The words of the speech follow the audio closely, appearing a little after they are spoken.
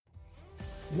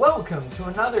Welcome to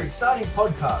another exciting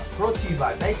podcast brought to you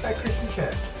by Bayside Christian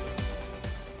Church.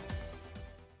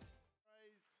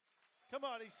 Come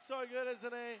on, he's so good,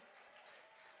 isn't he?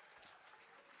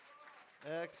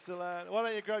 Excellent. Why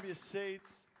don't you grab your seats?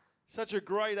 Such a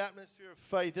great atmosphere of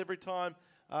faith every time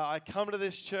I come to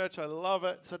this church. I love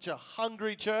it. Such a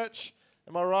hungry church.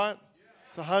 Am I right?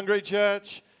 It's a hungry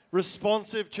church,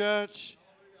 responsive church.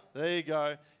 There you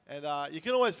go. And you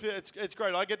can always feel it's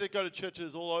great. I get to go to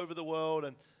churches all over the world,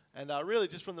 and really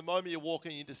just from the moment you walk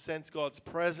in, you just sense God's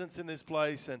presence in this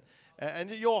place, and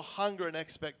your hunger and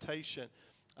expectation.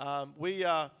 We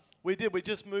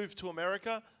just moved to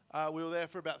America. We were there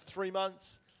for about 3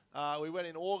 months. We went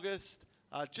in August.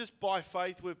 Just by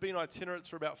faith, we've been itinerants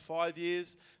for about 5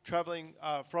 years, traveling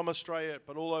from Australia,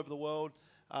 but all over the world.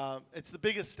 It's the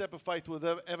biggest step of faith we've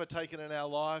ever taken in our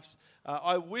lives.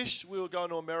 I wish we were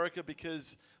going to America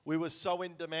because we were so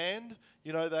in demand,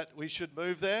 that we should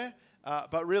move there.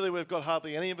 But really, we've got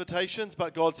hardly any invitations,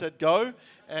 but God said go,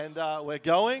 and we're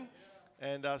going.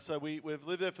 And so we've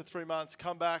lived there for 3 months,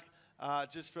 come back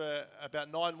just for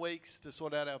about 9 weeks to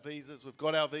sort out our visas. We've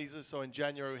got our visas, so in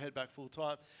January we head back full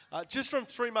time. Just from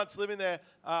 3 months living there,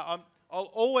 I'll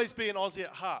always be an Aussie at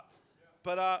heart.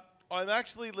 But I'm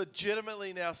actually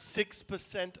legitimately now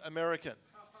 6% American.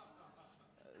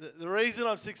 The reason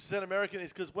I'm 6% American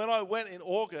is because when I went in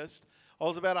August, I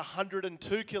was about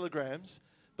 102 kilograms,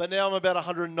 but now I'm about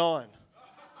 109.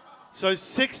 So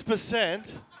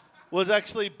 6% was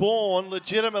actually born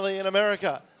legitimately in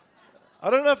America. I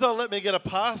don't know if they'll let me get a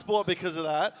passport because of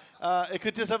that. It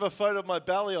could just have a photo of my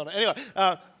belly on it. Anyway,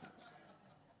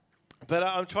 but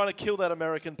I'm trying to kill that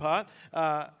American part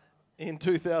in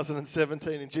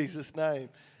 2017 in Jesus' name.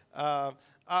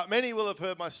 Many will have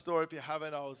heard my story. If you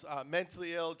haven't, I was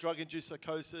mentally ill, drug-induced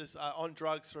psychosis, on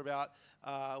drugs for about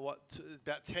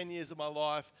 10 years of my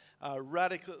life.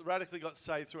 Radically got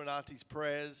saved through an auntie's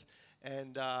prayers.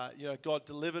 And, God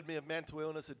delivered me of mental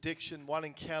illness, addiction. One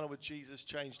encounter with Jesus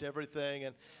changed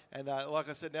everything. And like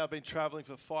I said, now I've been traveling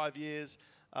for 5 years.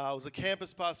 I was a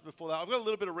campus pastor before that. I've got a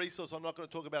little bit of resource. I'm not going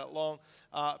to talk about it long.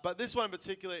 But this one in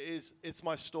particular it's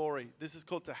my story. This is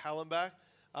called To Hell and Back.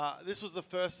 This was the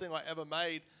first thing I ever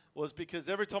made, was because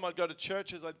every time I'd go to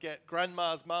churches, I'd get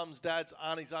grandmas, mums, dads,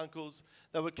 aunties, uncles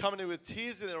that would come in with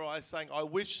tears in their eyes saying, I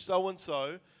wish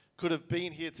so-and-so could have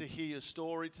been here to hear your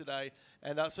story today.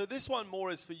 And so this one more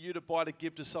is for you to buy to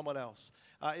give to someone else.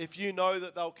 If you know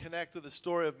that they'll connect with a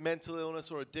story of mental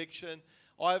illness or addiction.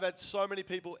 I've had so many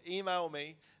people email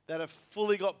me that have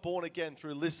fully got born again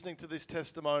through listening to this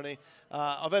testimony.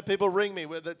 I've had people ring me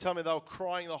that tell me they were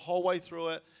crying the whole way through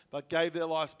it, but gave their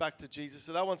lives back to Jesus.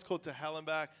 So that one's called To Hell and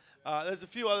Back. There's a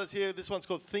few others here. This one's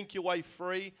called Think Your Way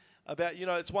Free. About,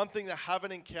 it's one thing to have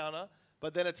an encounter,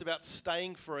 but then it's about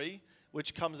staying free,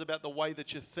 which comes about the way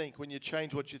that you think. When you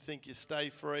change what you think, you stay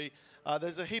free.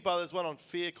 There's a heap others. One on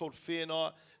fear called Fear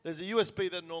Not. There's a USB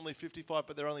that are normally 55,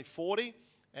 but they're only 40.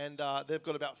 And they've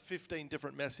got about 15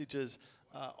 different messages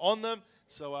on them.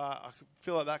 So I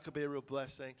feel like that could be a real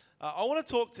blessing. I want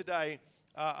to talk today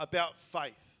about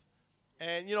faith.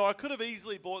 And, I could have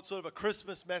easily bought sort of a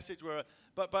Christmas message,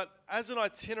 but as an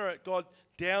itinerant, God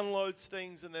downloads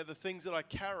things, and they're the things that I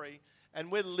carry. And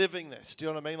we're living this. Do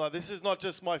you know what I mean? Like, this is not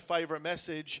just my favorite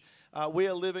message. We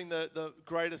are living the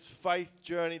greatest faith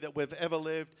journey that we've ever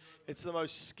lived. It's the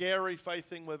most scary faith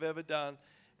thing we've ever done.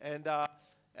 And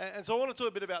so I want to talk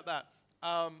a bit about that.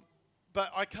 But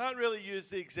I can't really use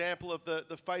the example of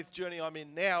the faith journey I'm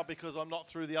in now because I'm not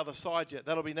through the other side yet.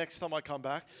 That'll be next time I come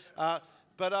back.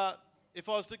 But if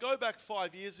I was to go back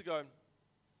 5 years ago,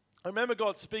 I remember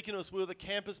God speaking to us. We were the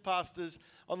campus pastors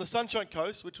on the Sunshine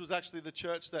Coast, which was actually the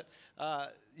church that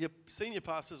your senior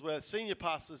pastors were senior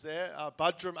pastors there.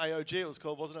 Budrum AOG it was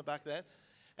called, wasn't it, back then?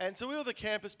 And so we were the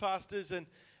campus pastors, and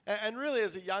really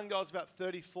as a young guy, I was about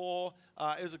 34.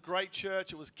 It was a great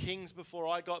church. It was Kings before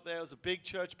I got there. It was a big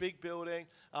church, big building.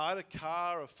 I had a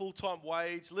car, a full-time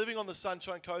wage, living on the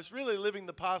Sunshine Coast, really living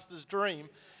the pastor's dream.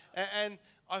 And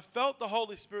I felt the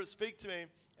Holy Spirit speak to me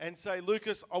and say,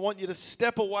 Lucas, I want you to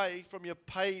step away from your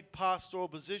paid pastoral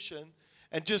position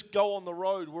and just go on the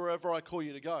road wherever I call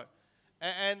you to go.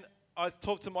 And I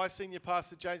talked to my senior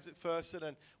pastor, James McPherson,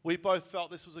 and we both felt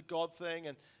this was a God thing.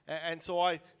 And so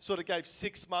I sort of gave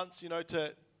 6 months,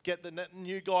 to get the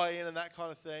new guy in and that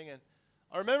kind of thing. And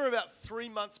I remember about 3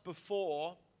 months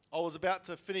before I was about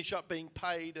to finish up being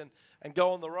paid and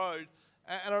go on the road.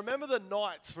 And I remember the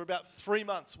nights for about 3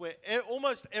 months where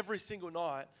almost every single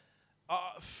night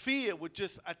fear would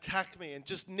just attack me and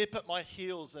just nip at my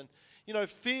heels. And,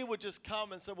 fear would just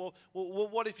come and say, well,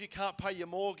 what if you can't pay your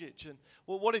mortgage? And,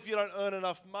 well, what if you don't earn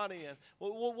enough money? And,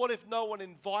 well, what if no one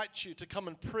invites you to come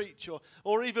and preach?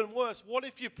 Or even worse, what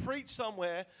if you preach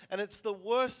somewhere and it's the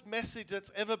worst message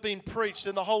that's ever been preached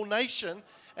in the whole nation,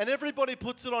 and everybody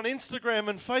puts it on Instagram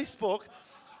and Facebook,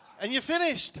 and you're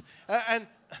finished?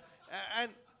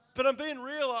 But I'm being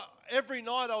real. Every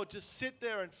night I would just sit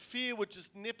there and fear would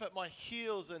just nip at my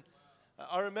heels. And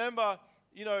I remember,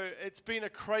 it's been a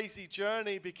crazy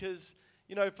journey because,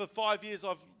 for 5 years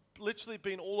I've literally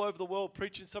been all over the world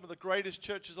preaching some of the greatest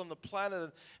churches on the planet,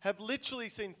 and have literally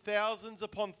seen thousands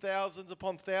upon thousands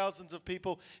upon thousands of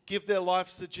people give their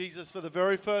lives to Jesus for the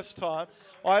very first time.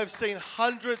 I have seen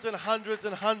hundreds and hundreds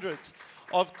and hundreds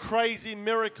of crazy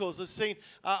miracles. I've seen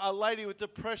a lady with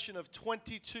depression of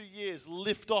 22 years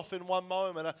lift off in one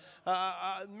moment.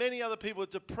 Many other people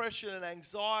with depression and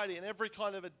anxiety and every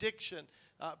kind of addiction.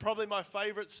 Probably my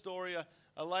favorite story,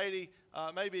 a lady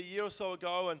maybe a year or so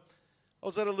ago, and I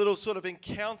was at a little sort of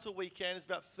encounter weekend. It's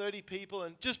about 30 people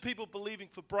and just people believing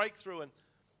for breakthrough. And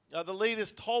the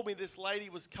leaders told me this lady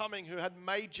was coming who had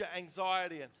major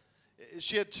anxiety, and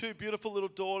she had 2 beautiful little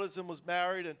daughters and was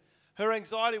married, and her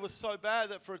anxiety was so bad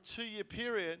that for a 2-year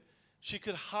period, she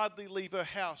could hardly leave her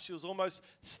house. She was almost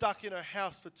stuck in her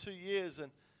house for 2 years. And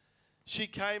she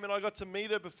came, and I got to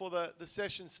meet her before the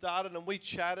session started, and we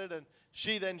chatted, and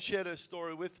she then shared her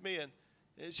story with me. And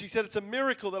she said, it's a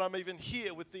miracle that I'm even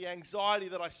here with the anxiety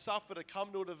that I suffer to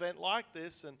come to an event like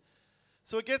this. And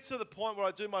so it gets to the point where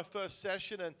I do my first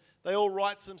session, and they all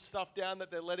write some stuff down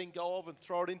that they're letting go of and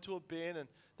throw it into a bin, and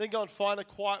then go and find a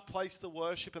quiet place to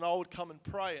worship, and I would come and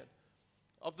pray. And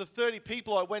of the 30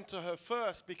 people, I went to her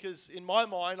first because in my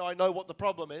mind, I know what the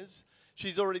problem is.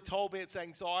 She's already told me it's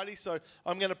anxiety, so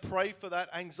I'm going to pray for that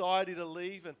anxiety to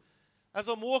leave. And as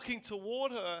I'm walking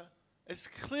toward her, as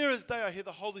clear as day, I hear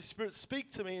the Holy Spirit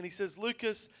speak to me, and he says,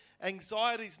 Lucas,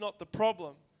 anxiety's not the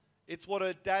problem. It's what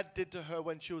her dad did to her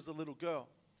when she was a little girl.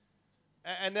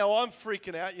 And now I'm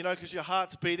freaking out, because your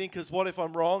heart's beating, because what if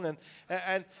I'm wrong?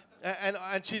 And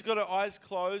she's got her eyes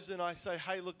closed, and I say,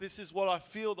 hey, look, this is what I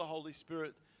feel the Holy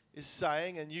Spirit is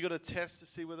saying, and you got to test to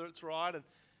see whether it's right. And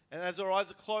as her eyes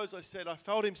are closed, I said, I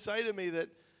felt him say to me that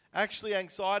actually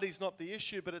anxiety is not the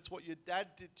issue, but it's what your dad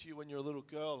did to you when you were a little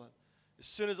girl. And as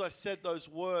soon as I said those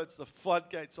words, the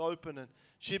floodgates opened, and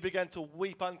she began to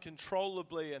weep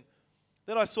uncontrollably. And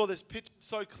then I saw this picture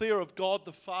so clear of God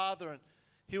the Father, and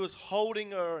he was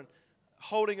holding her and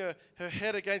holding her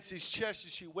head against his chest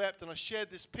as she wept. And I shared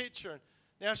this picture, and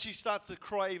now she starts to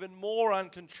cry even more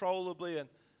uncontrollably. And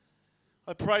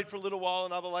I prayed for a little while,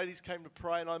 and other ladies came to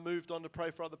pray, and I moved on to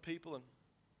pray for other people. And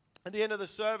at the end of the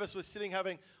service, we're sitting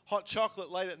having hot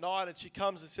chocolate late at night, and she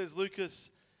comes and says, Lucas,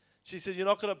 she said, you're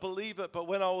not going to believe it, but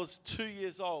when I was 2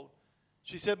 years old,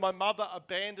 she said, my mother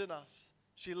abandoned us.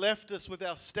 She left us with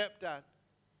our stepdad.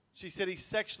 She said, he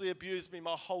sexually abused me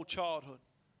my whole childhood.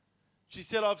 She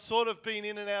said, I've sort of been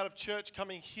in and out of church,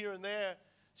 coming here and there.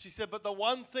 She said, but the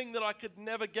one thing that I could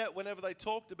never get whenever they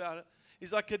talked about it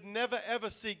is I could never,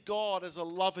 ever see God as a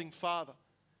loving father.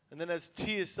 And then as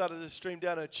tears started to stream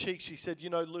down her cheeks, she said,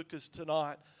 Lucas,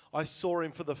 tonight I saw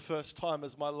him for the first time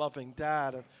as my loving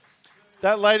dad. And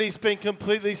that lady's been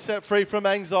completely set free from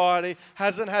anxiety,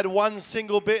 hasn't had one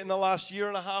single bit in the last year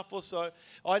and a half or so.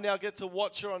 I now get to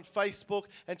watch her on Facebook,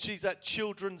 and she's at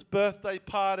children's birthday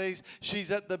parties.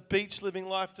 She's at the beach living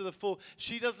life to the full.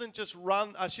 She doesn't just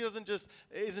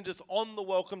isn't just on the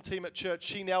welcome team at church.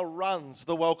 She now runs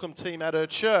the welcome team at her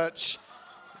church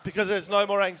because there's no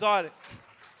more anxiety.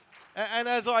 And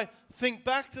as I think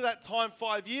back to that time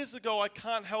 5 years ago, I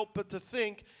can't help but to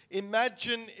think,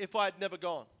 imagine if I had never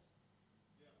gone.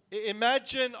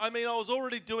 Imagine, I was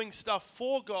already doing stuff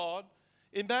for God.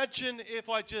 Imagine if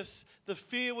the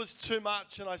fear was too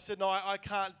much and I said, no, I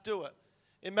can't do it.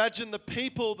 Imagine the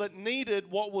people that needed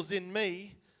what was in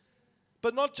me,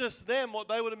 but not just them, what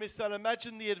they would have missed out on.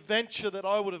 Imagine the adventure that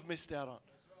I would have missed out on.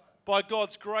 By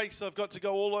God's grace, I've got to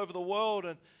go all over the world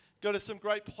and go to some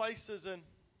great places. And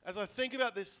as I think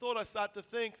about this thought, I start to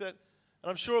think that, and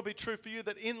I'm sure it'll be true for you,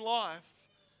 that in life,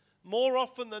 more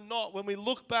often than not, when we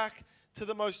look back to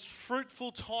the most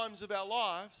fruitful times of our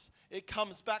lives, it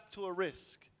comes back to a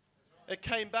risk. It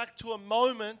came back to a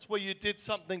moment where you did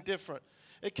something different.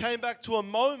 It came back to a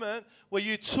moment where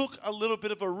you took a little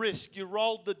bit of a risk. You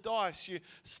rolled the dice. You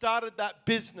started that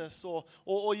business,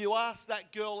 or you asked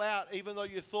that girl out even though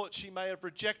you thought she may have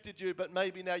rejected you, but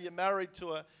maybe now you're married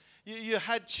to her. You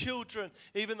had children,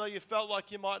 even though you felt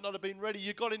like you might not have been ready.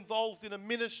 You got involved in a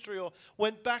ministry, or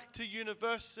went back to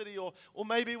university, or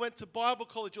maybe went to Bible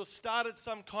college, or started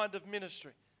some kind of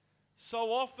ministry.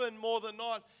 So often, more than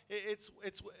not,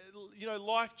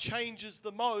 life changes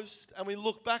the most, and we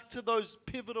look back to those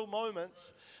pivotal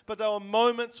moments, but there were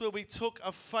moments where we took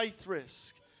a faith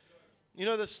risk. You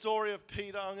know the story of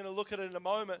Peter, I'm going to look at it in a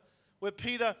moment, where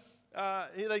Peter,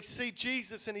 they see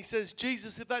Jesus, and he says,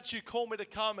 Jesus, if that's you, call me to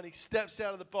come, and he steps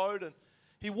out of the boat, and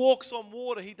he walks on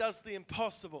water, he does the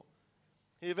impossible.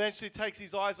 He eventually takes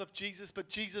his eyes off Jesus, but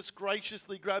Jesus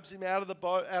graciously grabs him out of the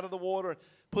boat, out of the water, and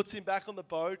puts him back on the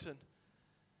boat. And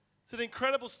it's an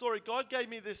incredible story. God gave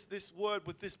me this word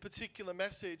with this particular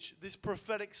message, this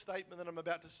prophetic statement that I'm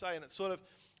about to say, and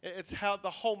it's how the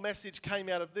whole message came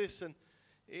out of this. And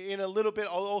in a little bit,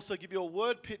 I'll also give you a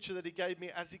word picture that he gave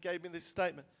me as he gave me this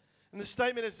statement. And the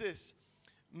statement is this: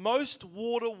 most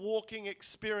water walking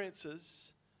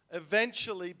experiences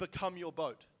eventually become your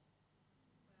boat.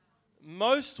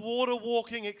 Most water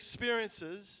walking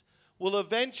experiences will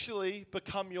eventually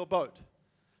become your boat.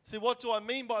 See, what do I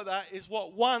mean by that is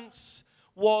what once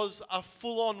was a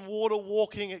full-on water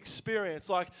walking experience.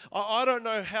 Like, I don't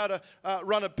know how to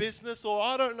run a business, or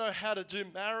I don't know how to do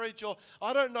marriage, or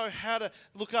I don't know how to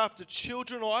look after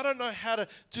children, or I don't know how to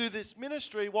do this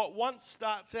ministry. What once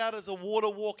starts out as a water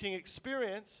walking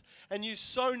experience, and you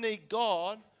so need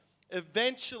God,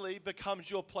 eventually becomes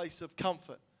your place of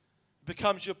comfort. It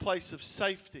becomes your place of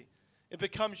safety. It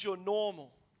becomes your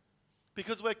normal.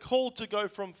 Because we're called to go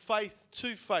from faith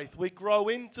to faith. We grow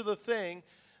into the thing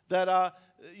that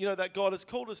that God has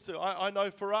called us to. I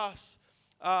know for us,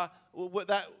 that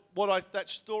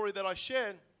story that I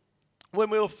shared, when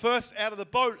we were first out of the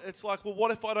boat, it's like, well,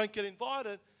 what if I don't get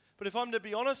invited? But if I'm to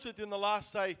be honest with you, in the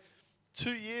last, say,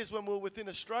 2 years when we were within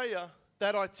Australia,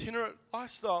 that itinerant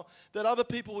lifestyle that other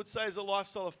people would say is a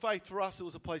lifestyle of faith, for us it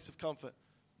was a place of comfort.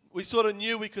 We sort of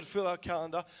knew we could fill our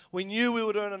calendar. We knew we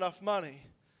would earn enough money.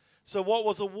 So what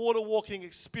was a water walking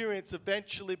experience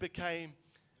eventually became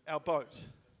our boat.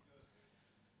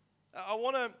 I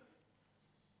want to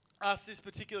ask this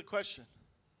particular question,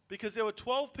 because there were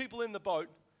 12 people in the boat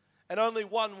and only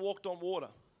one walked on water.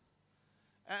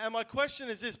 And my question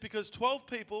is this: because 12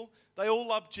 people, they all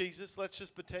loved Jesus. Let's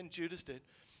just pretend Judas did.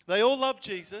 They all loved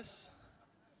Jesus.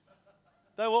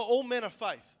 They were all men of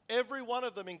faith. Every one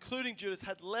of them, including Judas,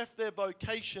 had left their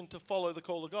vocation to follow the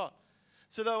call of God.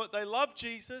 So they loved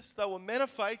Jesus. They were men of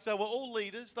faith. They were all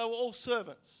leaders. They were all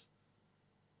servants.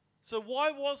 So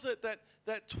why was it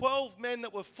that 12 men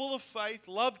that were full of faith,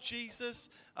 loved Jesus,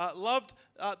 loved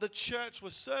the church, were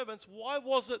servants? Why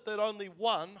was it that only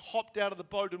one hopped out of the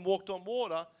boat and walked on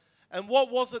water? And what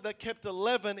was it that kept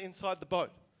 11 inside the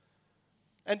boat?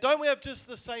 And don't we have just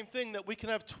the same thing, that we can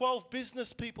have 12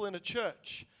 business people in a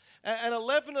church, and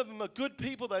 11 of them are good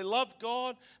people? They love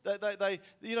God.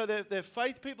 They're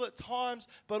faith people at times,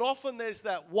 but often there's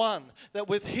that one that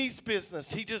with his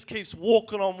business, he just keeps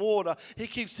walking on water. He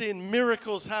keeps seeing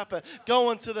miracles happen,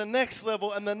 going to the next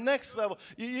level and the next level.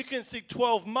 You can see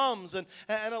 12 mums, and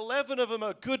 11 of them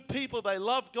are good people. They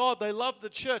love God. They love the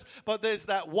church, but there's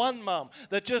that one mum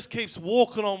that just keeps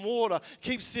walking on water,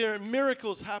 keeps seeing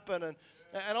miracles happen.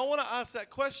 And I want to ask that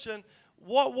question: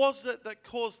 what was it that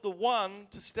caused the one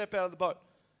to step out of the boat?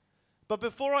 But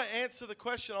before I answer the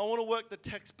question, I want to work the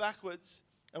text backwards,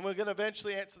 and we're going to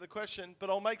eventually answer the question, but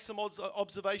I'll make some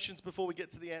observations before we get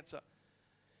to the answer.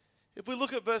 If we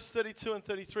look at verse 32 and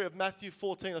 33 of Matthew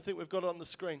 14, I think we've got it on the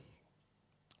screen.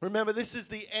 Remember, this is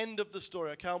the end of the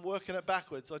story, okay? I'm working it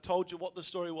backwards. I told you what the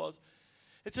story was.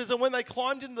 It says, and when they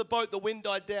climbed into the boat, the wind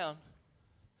died down.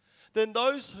 Then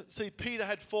Peter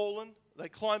had fallen. They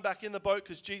climbed back in the boat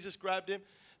because Jesus grabbed him.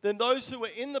 Then those who were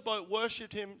in the boat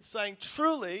worshipped him, saying,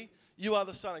 truly, you are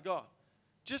the Son of God.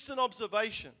 Just an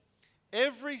observation.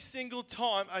 Every single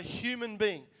time a human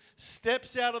being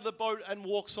steps out of the boat and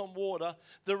walks on water,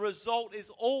 the result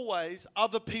is always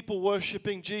other people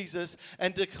worshipping Jesus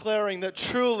and declaring that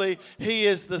truly he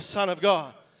is the Son of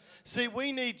God. See,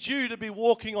 we need you to be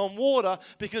walking on water,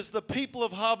 because the people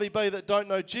of Hervey Bay that don't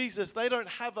know Jesus, they don't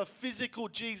have a physical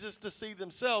Jesus to see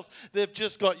themselves. They've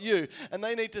just got you. And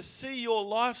they need to see your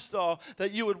lifestyle,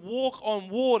 that you would walk on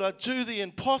water, do the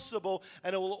impossible,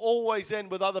 and it will always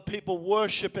end with other people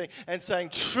worshiping and saying,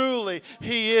 truly,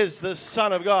 he is the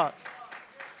Son of God.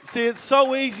 See, it's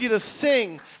so easy to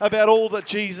sing about all that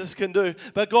Jesus can do,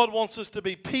 but God wants us to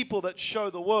be people that show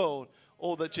the world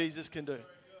all that Jesus can do.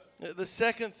 The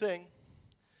second thing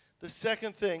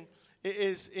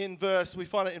is we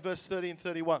find it in verse 30 and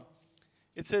 31.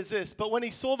 It says this: but when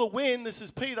he saw the wind, this is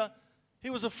Peter,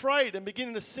 he was afraid, and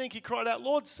beginning to sink, he cried out,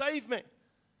 Lord, save me.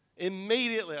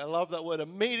 Immediately, I love that word,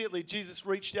 immediately Jesus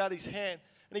reached out his hand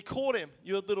and he caught him.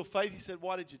 You had little faith. He said,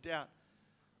 why did you doubt?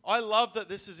 I love that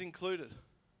this is included,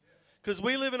 because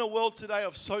we live in a world today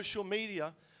of social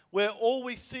media where all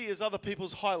we see is other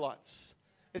people's highlights.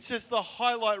 It's just the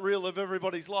highlight reel of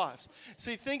everybody's lives.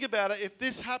 See, think about it. If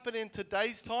this happened in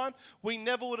today's time, we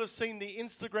never would have seen the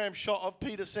Instagram shot of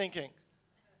Peter sinking.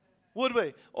 Would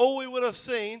we? All we would have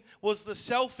seen was the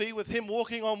selfie with him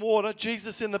walking on water,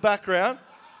 Jesus in the background.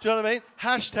 Do you know what I mean?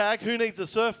 Hashtag, who needs a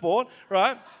surfboard,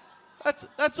 right?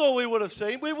 That's all we would have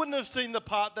seen. We wouldn't have seen the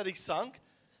part that he sunk.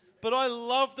 But I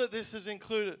love that this is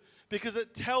included because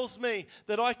it tells me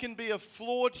that I can be a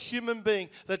flawed human being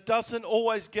that doesn't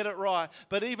always get it right.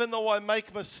 But even though I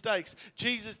make mistakes,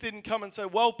 Jesus didn't come and say,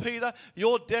 well, Peter,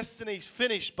 your destiny's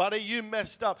finished, buddy. You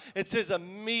messed up. It says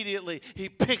immediately he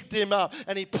picked him up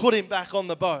and he put him back on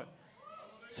the boat.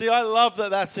 See, I love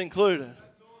that that's included.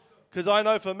 Because I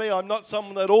know for me, I'm not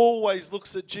someone that always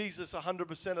looks at Jesus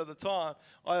 100% of the time.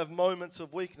 I have moments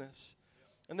of weakness.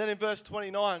 And then in verse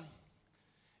 29,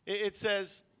 it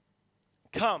says,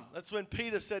 come. That's when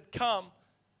Peter said, come.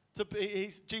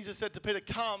 Jesus said to Peter,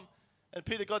 come. And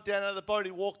Peter got down out of the boat.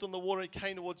 He walked on the water and he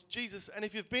came towards Jesus. And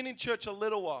if you've been in church a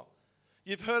little while,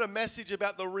 you've heard a message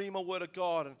about the Rhema word of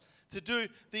God. And to do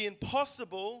the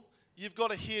impossible, you've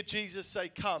got to hear Jesus say,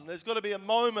 come. There's got to be a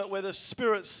moment where the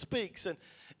Spirit speaks.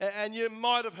 And you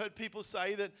might have heard people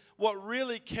say that what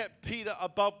really kept Peter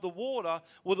above the water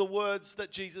were the words that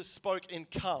Jesus spoke in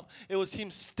come. It was him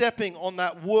stepping on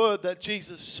that word that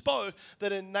Jesus spoke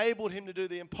that enabled him to do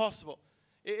the impossible.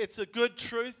 It's a good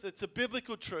truth. It's a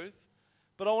biblical truth.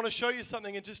 But I want to show you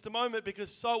something in just a moment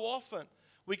because so often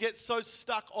we get so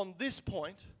stuck on this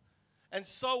point, and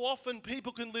so often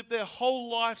people can live their whole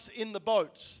lives in the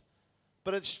boats,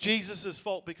 but it's Jesus'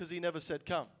 fault because he never said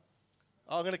come.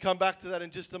 I'm going to come back to that in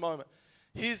just a moment.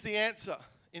 Here's the answer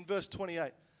in verse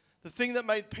 28. The thing that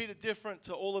made Peter different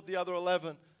to all of the other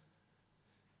 11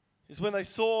 is when they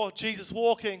saw Jesus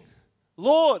walking,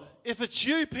 Lord, if it's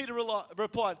you, Peter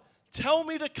replied, tell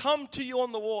me to come to you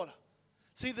on the water.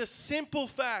 See, the simple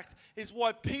fact is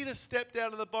why Peter stepped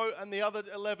out of the boat and the other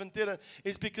 11 didn't,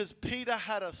 is because Peter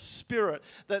had a spirit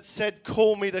that said,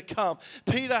 call me to come.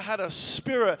 Peter had a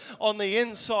spirit on the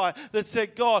inside that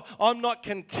said, God, I'm not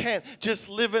content just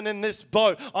living in this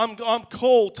boat. I'm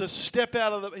called to step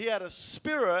out of he had a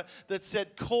spirit that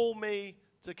said, call me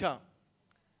to come.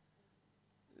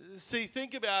 See,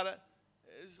 think about it.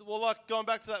 Well, like going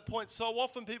back to that point, so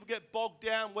often people get bogged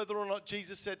down whether or not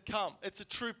Jesus said come. It's a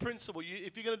true principle.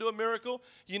 If you're going to do a miracle,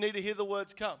 you need to hear the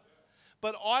words come.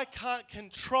 But I can't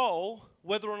control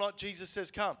whether or not Jesus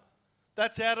says come.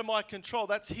 That's out of my control.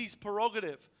 That's his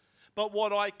prerogative. But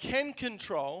what I can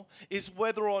control is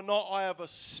whether or not I have a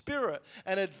spirit,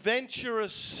 an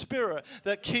adventurous spirit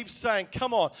that keeps saying,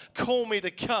 come on, call me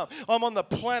to come. I'm on the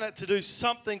planet to do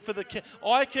something for the king.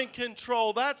 I can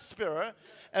control that spirit.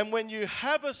 And when you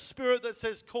have a spirit that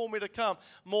says, call me to come,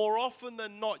 more often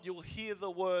than not, you'll hear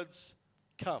the words,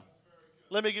 come.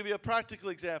 Let me give you a practical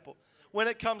example. When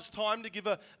it comes time to give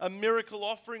a miracle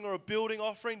offering or a building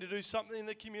offering to do something in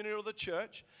the community or the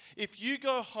church, if you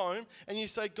go home and you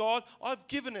say, God, I've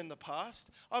given in the past,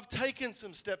 I've taken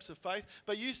some steps of faith,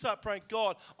 but you start praying,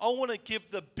 God, I want to give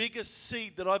the biggest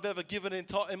seed that I've ever given in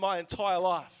my entire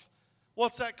life.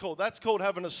 What's that called? That's called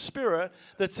having a spirit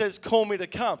that says, call me to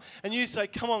come. And you say,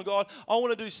 come on, God, I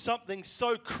want to do something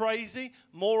so crazy.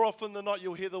 More often than not,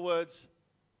 you'll hear the words,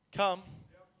 come.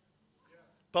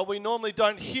 But we normally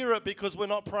don't hear it because we're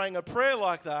not praying a prayer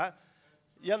like that.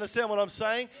 You understand what I'm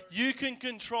saying? You can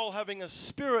control having a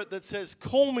spirit that says,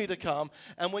 call me to come.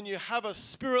 And when you have a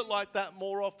spirit like that,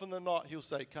 more often than not, he'll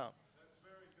say, come. That's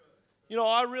very good. You know,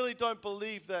 I really don't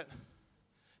believe that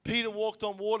Peter walked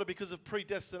on water because of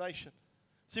predestination.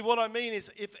 See, what I mean is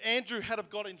if Andrew had have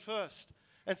got in first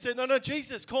and said, no,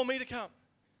 Jesus, call me to come.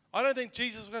 I don't think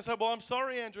Jesus was going to say, well, I'm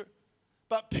sorry, Andrew.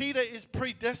 But Peter is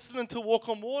predestined to walk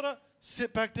on water.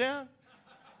 Sit back down.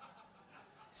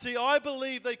 See, I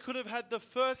believe they could have had the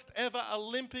first ever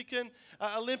Olympian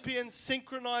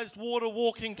synchronized water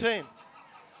walking team.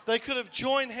 They could have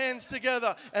joined hands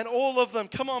together and all of them,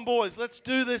 come on, boys, let's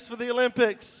do this for the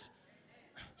Olympics.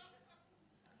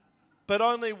 But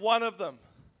only one of them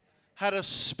had a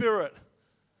spirit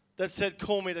that said,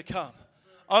 call me to come.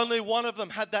 Only one of them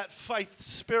had that faith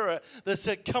spirit that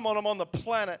said, come on, I'm on the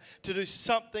planet to do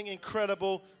something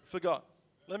incredible for God.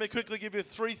 Let me quickly give you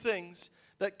 3 things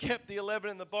that kept the 11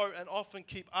 in the boat and often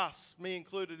keep us, me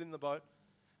included, in the boat.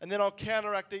 And then I'll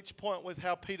counteract each point with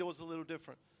how Peter was a little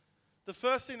different. The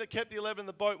first thing that kept the 11 in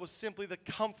the boat was simply the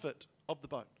comfort of the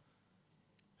boat.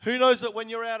 Who knows that when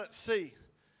you're out at sea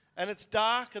and it's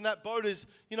dark and that boat is,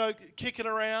 kicking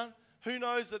around, who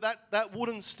knows that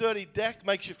wooden sturdy deck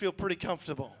makes you feel pretty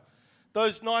comfortable?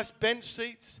 Those nice bench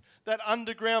seats, that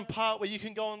underground part where you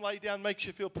can go and lay down makes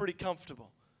you feel pretty comfortable.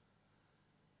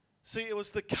 See, it was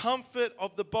the comfort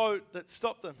of the boat that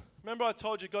stopped them. Remember I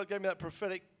told you God gave me that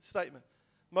prophetic statement.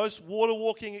 Most water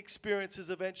walking experiences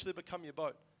eventually become your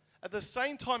boat. At the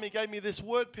same time, he gave me this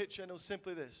word picture, and it was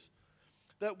simply this.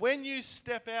 That when you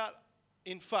step out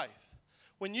in faith,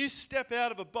 when you step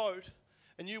out of a boat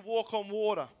and you walk on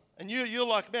water, and you're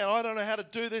like, man, I don't know how to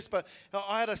do this, but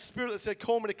I had a spirit that said,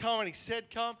 call me to come, and he said,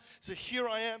 come. So here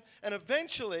I am. And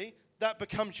eventually, that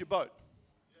becomes your boat.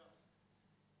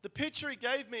 The picture he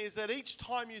gave me is that each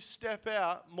time you step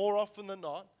out, more often than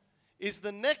not, is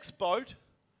the next boat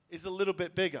is a little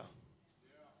bit bigger.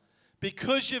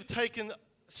 Because you've taken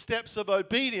steps of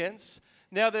obedience,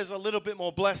 now there's a little bit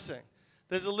more blessing.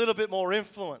 There's a little bit more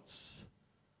influence.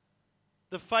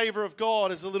 The favor of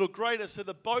God is a little greater, so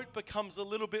the boat becomes a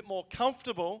little bit more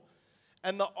comfortable.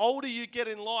 And the older you get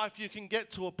in life, you can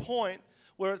get to a point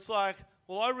where it's like,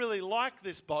 well, I really like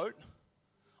this boat.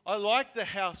 I like the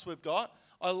house we've got.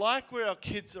 I like where our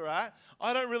kids are at.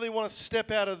 I don't really want to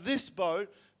step out of this boat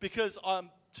because I'm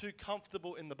too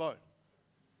comfortable in the boat.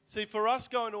 See, for us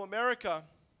going to America,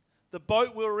 the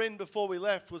boat we were in before we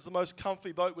left was the most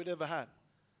comfy boat we'd ever had.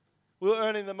 We were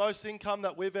earning the most income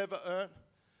that we've ever earned.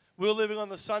 We were living on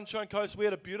the Sunshine Coast. We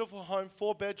had a beautiful home,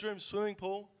 4 bedrooms, swimming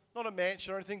pool. Not a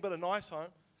mansion or anything, but a nice home.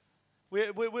 We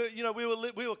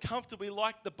were comfortable. We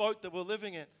liked the boat that we're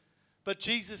living in. But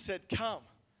Jesus said, come.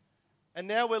 And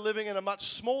now we're living in a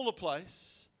much smaller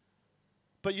place.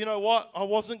 But you know what? I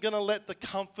wasn't going to let the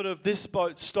comfort of this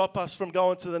boat stop us from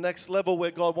going to the next level where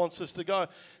God wants us to go.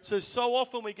 So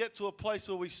often we get to a place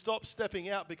where we stop stepping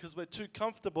out because we're too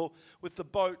comfortable with the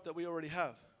boat that we already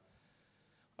have.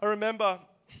 I remember,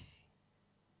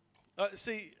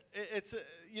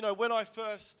 when I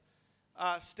first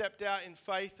stepped out in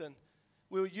faith, and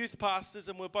we were youth pastors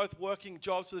and we were both working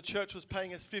jobs, so the church was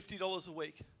paying us $50 a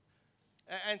week.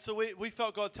 And so we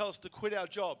felt God tell us to quit our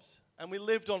jobs. And we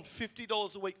lived on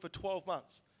 $50 a week for 12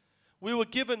 months. We were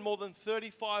given more than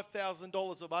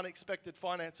 $35,000 of unexpected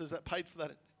finances that paid for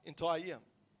that entire year.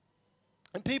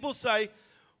 And people say,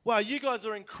 wow, you guys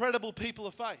are incredible people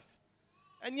of faith.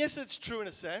 And yes, it's true in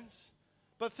a sense.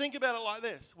 But think about it like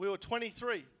this. We were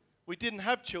 23. We didn't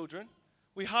have children.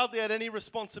 We hardly had any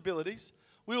responsibilities.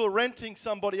 We were renting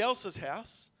somebody else's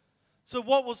house. So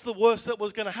what was the worst that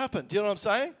was going to happen? Do you know what I'm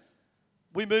saying?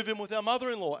 We move in with our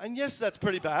mother-in-law. And yes, that's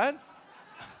pretty bad.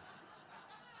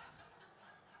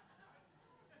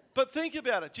 But think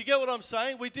about it. Do you get what I'm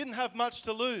saying? We didn't have much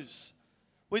to lose.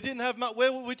 We didn't have much.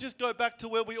 We just go back to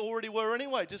where we already were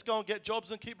anyway. Just go and get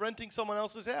jobs and keep renting someone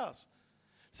else's house.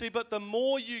 See, but the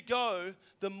more you go,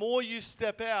 the more you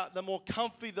step out, the more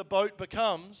comfy the boat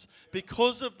becomes.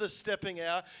 Because of the stepping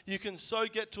out, you can so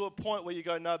get to a point where you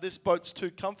go, no, this boat's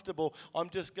too comfortable. I'm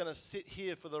just going to sit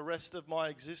here for the rest of my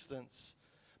existence.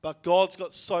 But God's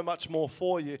got so much more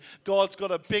for you. God's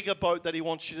got a bigger boat that he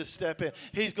wants you to step in.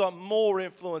 He's got more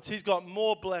influence. He's got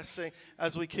more blessing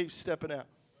as we keep stepping out.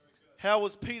 How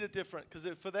was Peter different? Because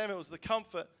for them it was the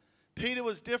comfort. Peter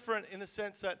was different in the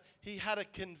sense that he had a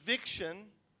conviction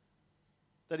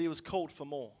that he was called for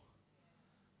more.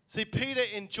 See, Peter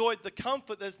enjoyed the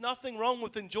comfort. There's nothing wrong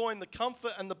with enjoying the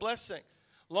comfort and the blessing,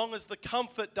 long as the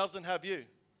comfort doesn't have you.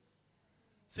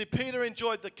 See, Peter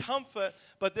enjoyed the comfort,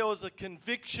 but there was a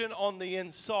conviction on the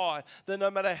inside that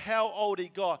no matter how old he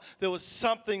got, there was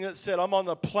something that said, I'm on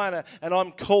the planet and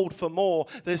I'm called for more.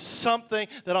 There's something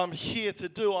that I'm here to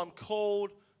do. I'm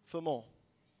called for more.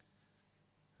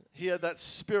 He had that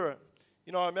spirit.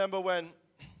 You know, I remember when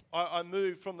I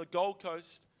moved from the Gold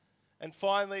Coast, and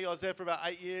finally I was there for about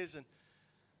 8 years, and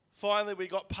finally we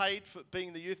got paid for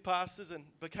being the youth pastors and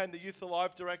became the Youth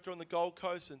Alive director on the Gold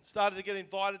Coast and started to get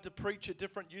invited to preach at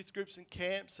different youth groups and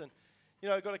camps, and, you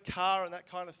know, got a car and that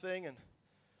kind of thing. And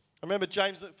I remember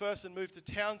James McPherson moved to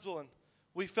Townsville, and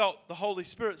we felt the Holy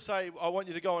Spirit say, I want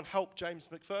you to go and help James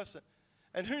McPherson.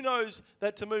 And who knows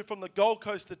that to move from the Gold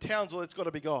Coast to Townsville, it's got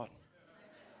to be God.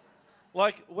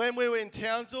 Like when we were in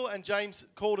Townsville and James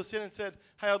called us in and said,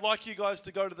 hey, I'd like you guys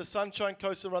to go to the Sunshine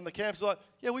Coast and run the camps. We're like,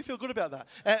 yeah, we feel good about that.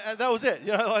 And that was it.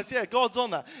 You know, like, yeah, God's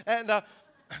on that. And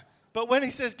but when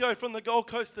he says go from the Gold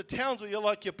Coast to Townsville,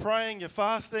 you're praying, you're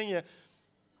fasting.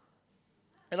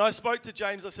 And I spoke to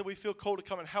James. I said, we feel called to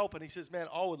come and help. And he says, man,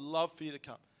 I would love for you to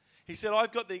come. He said,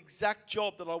 I've got the exact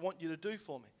job that I want you to do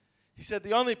for me. He said,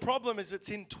 the only problem is it's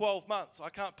in 12 months. I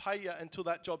can't pay you until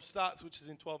that job starts, which is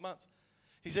in 12 months.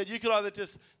 He said, you could either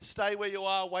just stay where you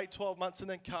are, wait 12 months and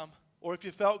then come. Or if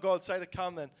you felt God say to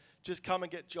come, then just come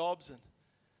and get jobs.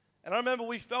 And I remember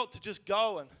we felt to just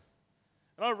go. And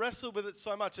I wrestled with it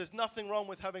so much. There's nothing wrong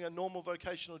with having a normal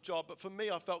vocational job. But for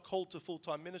me, I felt called to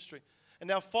full-time ministry. And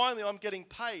now finally I'm getting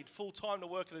paid full-time to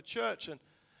work at a church. And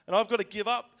I've got to give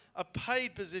up a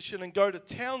paid position and go to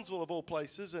Townsville, of all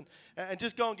places, and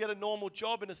just go and get a normal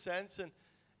job in a sense. And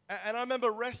I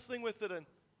remember wrestling with it, and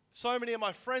so many of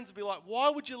my friends would be like, why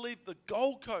would you leave the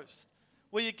Gold Coast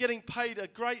where you're getting paid a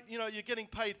great, you're getting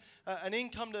paid an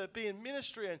income to be in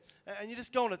ministry, and you're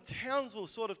just going to Townsville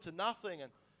sort of to nothing.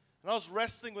 And I was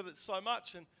wrestling with it so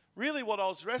much, and really what I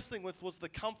was wrestling with was the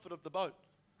comfort of the boat.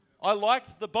 I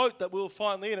liked the boat that we were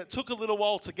finally in. It took a little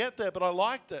while to get there, but I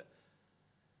liked it.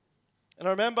 And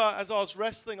I remember as I was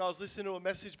wrestling, I was listening to a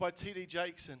message by T.D.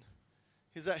 Jakes, and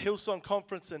he's at Hillsong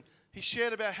Conference, and he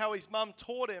shared about how his mum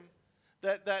taught him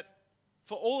that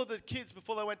for all of the kids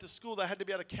before they went to school, they had to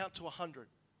be able to count to 100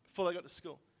 before they got to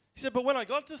school. He said, but when I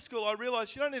got to school, I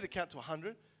realized you don't need to count to 100.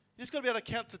 You just got to be able to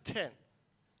count to 10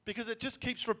 because it just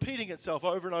keeps repeating itself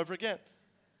over and over again.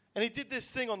 And he did this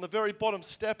thing on the very bottom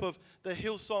step of the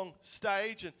Hillsong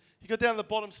stage, and he got down to the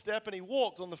bottom step and he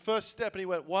walked on the first step and he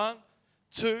went 1,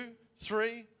 2,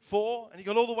 3, 4, and he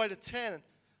got all the way to 10. And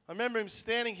I remember him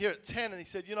standing here at 10 and he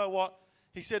said, you know what?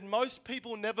 He said, most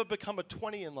people never become a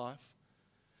 20 in life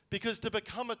because to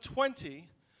become a 20,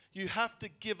 you have to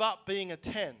give up being a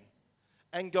 10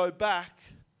 and go back.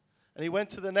 And he went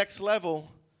to the next level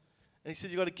and he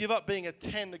said, you've got to give up being a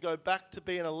 10 to go back to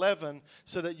being 11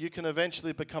 so that you can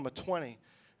eventually become a 20.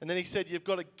 And then he said, you've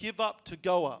got to give up to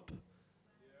go up.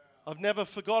 I've never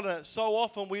forgotten it. So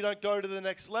often we don't go to the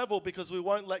next level because we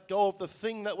won't let go of the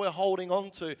thing that we're holding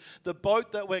on to, the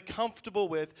boat that we're comfortable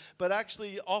with. But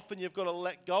actually, often you've got to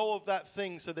let go of that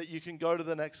thing so that you can go to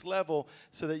the next level,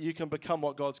 so that you can become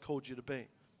what God's called you to be.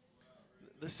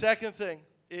 The second thing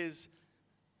is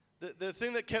the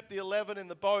thing that kept the 11 in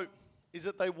the boat is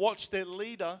that they watched their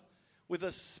leader with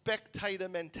a spectator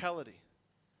mentality.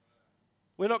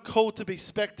 We're not called to be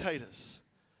spectators.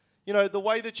 You know, the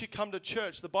way that you come to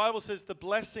church, the Bible says the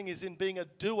blessing is in being a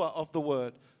doer of the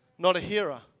word, not a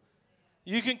hearer.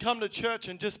 You can come to church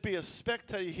and just be a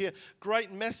spectator. You hear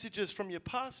great messages from your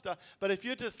pastor, but if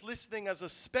you're just listening as a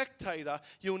spectator,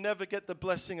 you'll never get the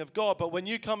blessing of God. But when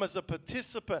you come as a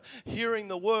participant, hearing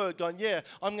the word, going, yeah,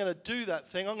 I'm going to do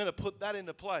that thing, I'm going to put that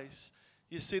into place,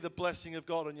 you see the blessing of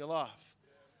God in your life.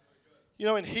 You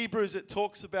know, in Hebrews it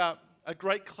talks about a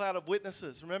great cloud of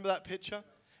witnesses. Remember that picture?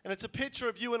 And it's a picture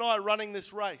of you and I running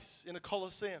this race in a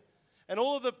Colosseum. And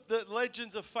all of the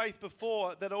legends of faith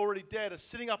before that are already dead are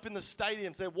sitting up in the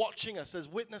stadiums. They're watching us as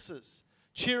witnesses,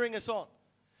 cheering us on.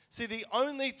 See, the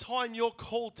only time you're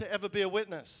called to ever be a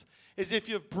witness is if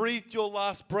you've breathed your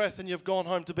last breath and you've gone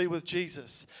home to be with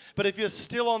Jesus. But if you're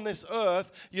still on this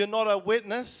earth, you're not a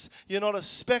witness, you're not a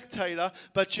spectator,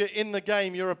 but you're in the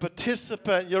game. You're a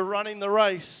participant. You're running the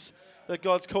race that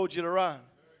God's called you to run.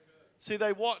 See,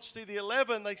 they watched, the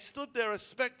 11, they stood there as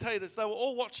spectators. They were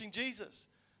all watching Jesus.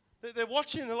 They're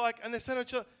watching, and they're saying to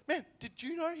each other, man, did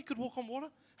you know he could walk on water?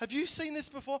 Have you seen this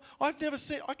before? I've never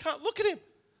seen, I can't, look at him.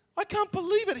 I can't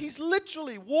believe it. He's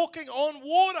literally walking on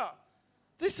water.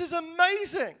 This is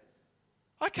amazing.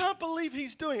 I can't believe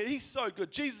he's doing it. He's so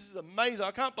good. Jesus is amazing.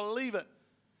 I can't believe it.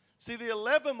 See, the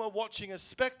 11 were watching as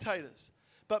spectators,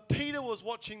 but Peter was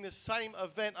watching the same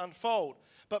event unfold.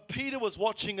 But Peter was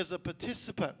watching as a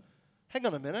participant. Hang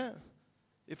on a minute.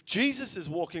 If Jesus is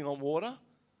walking on water,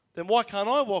 then why can't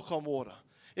I walk on water?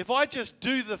 If I just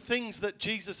do the things that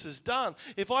Jesus has done,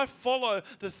 if I follow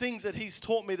the things that he's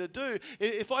taught me to do,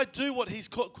 if I do what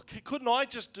couldn't I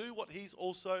just do what he's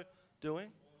also doing?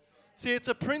 See, it's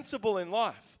a principle in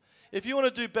life. If you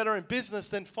want to do better in business,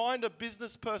 then find a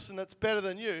business person that's better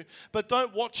than you, but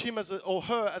don't watch him or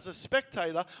her as a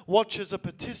spectator, watch as a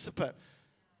participant.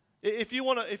 If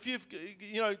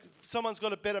someone's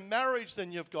got a better marriage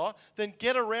than you've got, then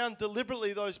get around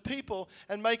deliberately those people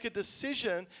and make a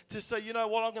decision to say, you know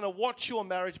what, I'm going to watch your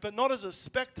marriage, but not as a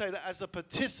spectator, as a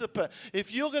participant.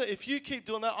 If you keep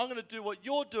doing that, I'm going to do what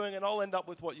you're doing and I'll end up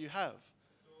with what you have.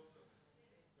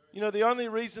 You know, the only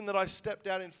reason that I stepped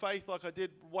out in faith like I did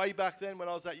way back then when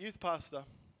I was that youth pastor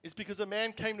is because a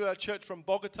man came to our church from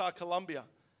Bogota, Colombia.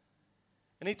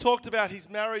 And he talked about his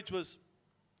marriage was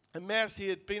a mess. He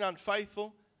had been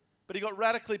unfaithful, but he got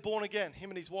radically born again, him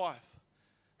and his wife.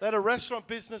 They had a restaurant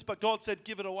business, but God said,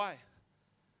 give it away.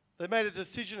 They made a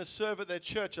decision to serve at their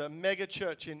church, a mega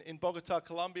church in Bogota,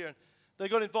 Colombia. And they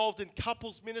got involved in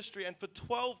couples ministry, and for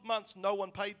 12 months, no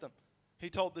one paid them. He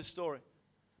told this story.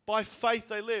 By faith,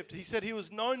 they lived. He said he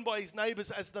was known by his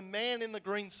neighbors as the man in the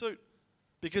green suit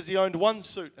because he owned one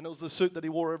suit, and it was the suit that he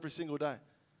wore every single day.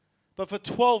 But for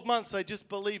 12 months, they just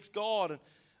believed God. And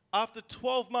after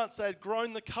 12 months, they had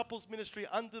grown the couples ministry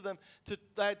under them.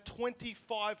 They had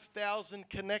 25,000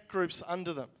 connect groups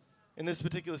under them in this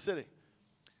particular city.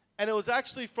 And it was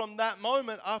actually from that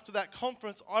moment, after that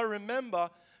conference, I remember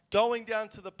going down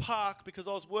to the park because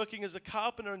I was working as a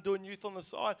carpenter and doing youth on the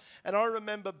side. And I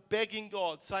remember begging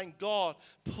God, saying, God,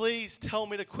 please tell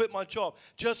me to quit my job.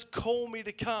 Just call me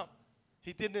to come.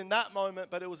 He didn't in that moment,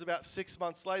 but it was about 6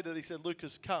 months later that he said,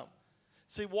 Lucas, come.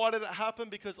 See, why did it happen?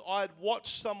 Because I had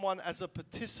watched someone as a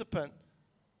participant,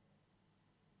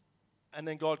 and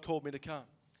then God called me to come.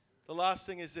 The last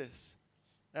thing is this.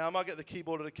 Now, I might get the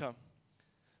keyboarder to come.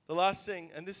 The last thing,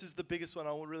 and this is the biggest one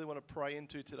I really want to pray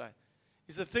into today,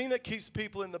 is the thing that keeps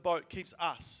people in the boat, keeps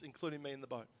us, including me in the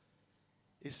boat,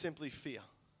 is simply fear.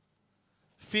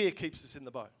 Fear keeps us in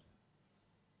the boat.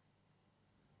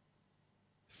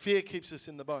 Fear keeps us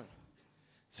in the boat.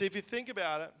 See, if you think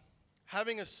about it,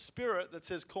 having a spirit that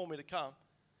says, call me to come,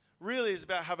 really is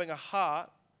about having a heart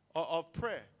of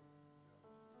prayer.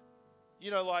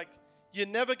 You know, like, you're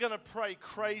never going to pray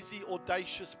crazy,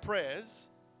 audacious prayers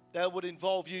that would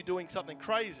involve you doing something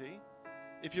crazy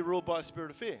if you're ruled by a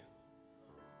spirit of fear.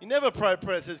 You never pray a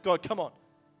prayer that says, God, come on,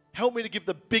 help me to give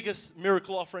the biggest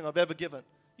miracle offering I've ever given.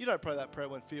 You don't pray that prayer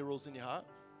when fear rules in your heart.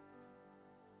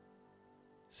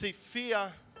 See,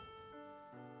 fear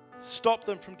stopped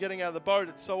them from getting out of the boat.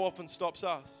 It so often stops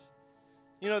us.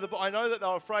 You know, I know that they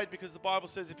were afraid because the Bible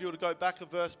says, if you were to go back a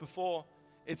verse before,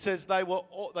 it says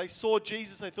they saw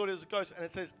Jesus, they thought he was a ghost, and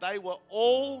it says they were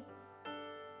all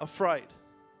afraid.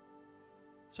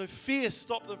 So fear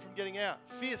stopped them from getting out.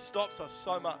 Fear stops us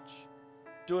so much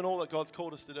doing all that God's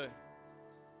called us to do.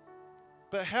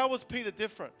 But how was Peter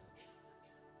different?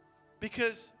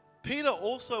 Because Peter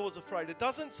also was afraid. It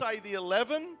doesn't say the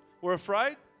 11 were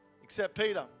afraid, except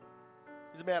Peter.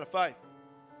 He's a man of faith.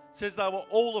 It says they were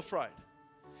all afraid.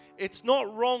 It's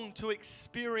not wrong to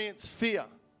experience fear.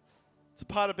 It's a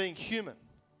part of being human.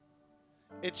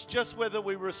 It's just whether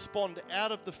we respond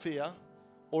out of the fear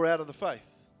or out of the faith.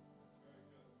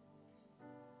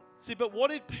 See, but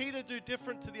what did Peter do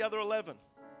different to the other 11?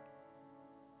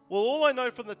 Well, all I know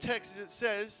from the text is it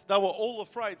says they were all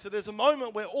afraid. So there's a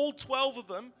moment where all 12 of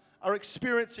them are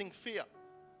experiencing fear.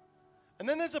 And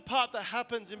then there's a part that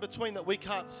happens in between that we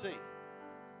can't see.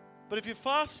 But if you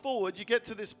fast forward, you get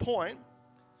to this point.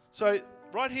 So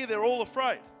right here, they're all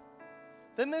afraid.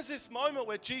 Then there's this moment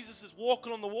where Jesus is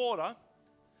walking on the water.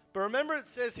 But remember it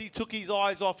says he took his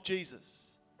eyes off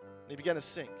Jesus. And he began to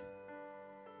sink.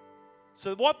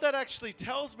 So what that actually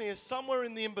tells me is somewhere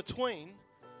in the in-between,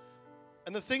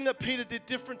 and the thing that Peter did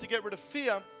different to get rid of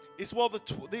fear is while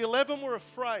the 11 were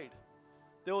afraid,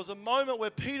 there was a moment where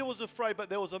Peter was afraid, but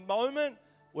there was a moment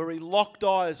where he locked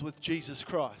eyes with Jesus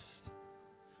Christ,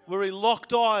 where he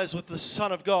locked eyes with the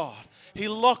Son of God. He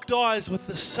locked eyes with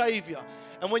the Savior.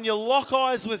 And when you lock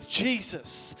eyes with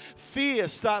Jesus, fear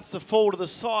starts to fall to the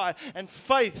side and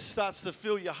faith starts to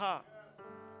fill your heart.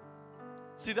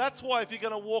 See, that's why if you're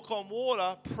going to walk on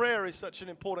water, prayer is such an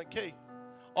important key.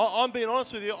 I'm being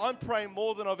honest with you, I'm praying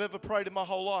more than I've ever prayed in my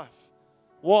whole life.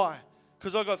 Why?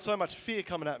 Because I've got so much fear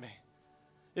coming at me.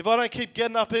 If I don't keep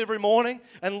getting up every morning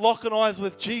and locking eyes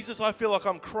with Jesus, I feel like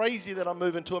I'm crazy that I'm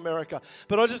moving to America.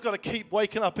 But I just got to keep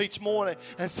waking up each morning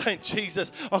and saying,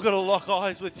 Jesus, I've got to lock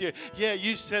eyes with you. Yeah,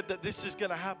 you said that this is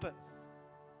going to happen.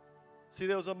 See,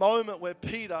 there was a moment where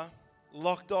Peter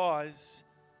locked eyes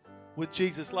with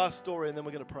Jesus. Last story, and then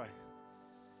we're going to pray.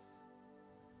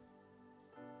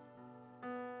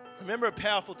 I remember a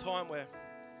powerful time where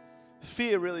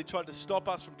fear really tried to stop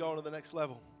us from going to the next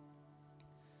level.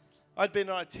 I'd been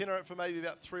an itinerant for maybe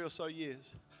about 3 or so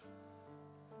years.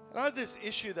 And I had this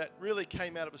issue that really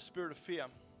came out of a spirit of fear.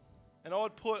 And I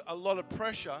would put a lot of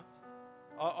pressure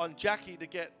on Jackie to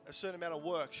get a certain amount of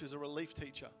work. She was a relief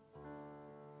teacher.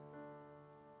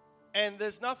 And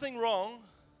there's nothing wrong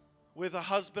with a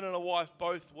husband and a wife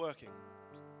both working.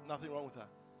 Nothing wrong with that.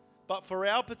 But for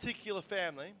our particular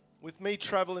family, with me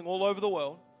traveling all over the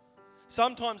world,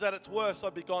 sometimes at its worst,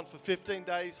 I'd be gone for 15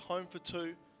 days, home for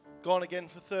 2, gone again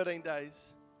for 13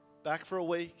 days, back for a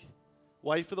week,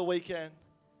 away for the weekend.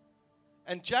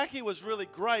 And Jackie was really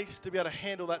graced to be able to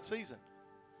handle that season.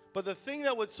 But the thing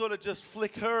that would sort of just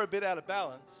flick her a bit out of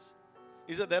balance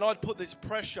is that then I'd put this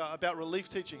pressure about relief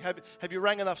teaching. Have you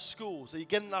rang enough schools? Are you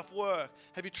getting enough work?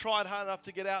 Have you tried hard enough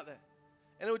to get out there?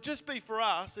 And it would just be for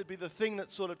us, it'd be the thing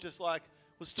that sort of just like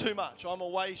was too much. I'm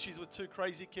away, she's with 2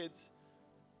 crazy kids.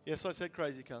 Yes, I said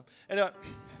crazy, Carl. Anyway,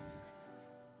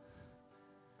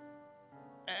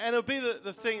 and it would be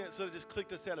the thing that sort of just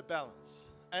clicked us out of balance.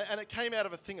 And it came out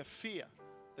of a thing of fear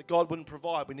that God wouldn't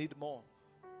provide. We needed more.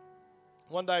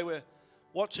 One day we're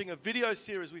watching a video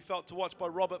series we felt to watch by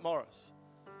Robert Morris,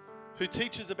 who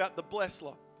teaches about the blessed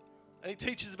life. And he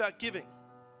teaches about giving.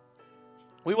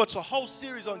 We watched a whole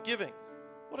series on giving.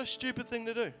 What a stupid thing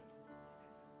to do.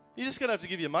 You're just going to have to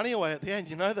give your money away at the end.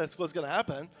 You know that's what's going to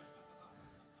happen.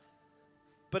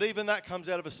 But even that comes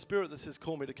out of a spirit that says,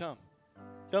 call me to come.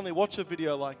 You only watch a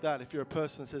video like that if you're a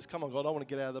person that says, come on, God, I want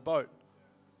to get out of the boat.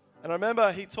 And I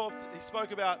remember he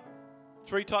spoke about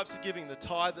 3 types of giving: the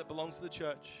tithe that belongs to the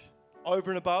church,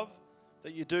 over and above,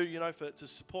 that you do, to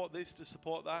support this, to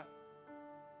support that.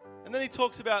 And then he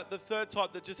talks about the third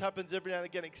type that just happens every now and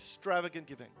again, extravagant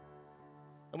giving.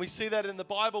 And we see that in the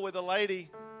Bible where the lady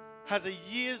has a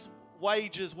year's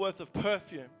wages worth of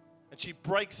perfume and she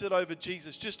breaks it over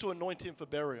Jesus just to anoint him for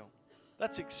burial.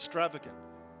 That's extravagant.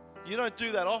 You don't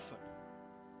do that often.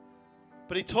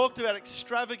 But he talked about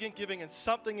extravagant giving, and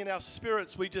something in our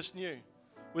spirits we just knew.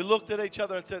 We looked at each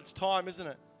other and said, it's time, isn't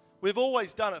it? We've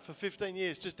always done it for 15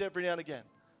 years, just every now and again.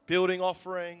 Building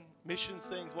offering, missions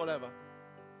things, whatever.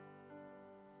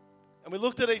 And we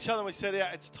looked at each other and we said,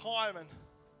 yeah, it's time. And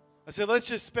I said, let's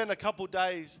just spend a couple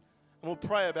days and we'll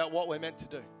pray about what we're meant to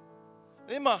do.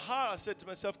 And in my heart, I said to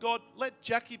myself, God, let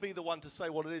Jackie be the one to say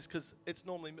what it is, because it's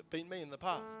normally been me in the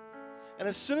past. And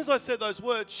as soon as I said those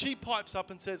words, she pipes up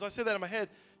and says, I said that in my head.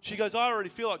 She goes, I already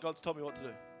feel like God's told me what to do.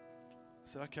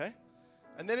 I said, okay.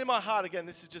 And then in my heart, again,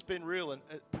 this has just been real and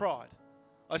pride.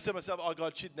 I said to myself, oh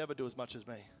God, she'd never do as much as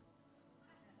me.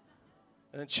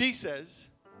 And then she says,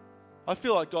 I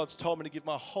feel like God's told me to give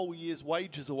my whole year's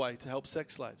wages away to help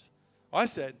sex slaves. I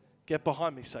said, get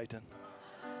behind me, Satan.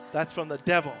 That's from the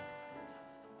devil.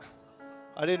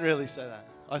 I didn't really say that.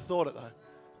 I thought it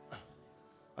though.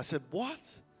 I said, what?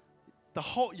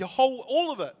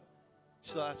 All of it.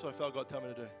 She said, that's what I felt God told me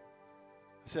to do. I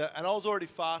said, and I was already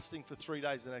fasting for 3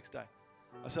 days the next day.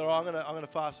 I said, I'm gonna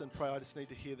fast and pray. I just need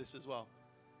to hear this as well.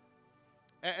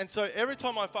 And so every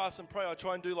time I fast and pray, I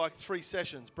try and do like 3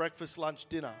 sessions: breakfast, lunch,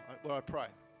 dinner, where I pray.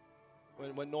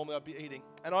 When normally I'd be eating.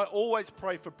 And I always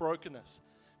pray for brokenness,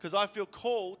 because I feel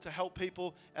called to help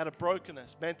people out of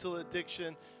brokenness, mental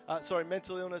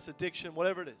illness, addiction,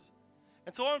 whatever it is.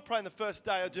 And so I'm praying the first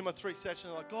day. I do my 3 sessions.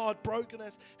 I'm like, God,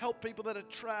 brokenness, help people that are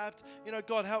trapped.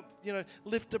 God, help,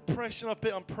 lift depression.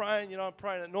 I'm praying.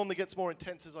 It normally gets more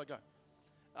intense as I go.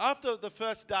 After the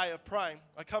first day of praying,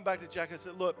 I come back to Jack and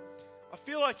said, look, I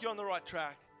feel like you're on the right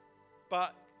track,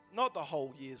 but not the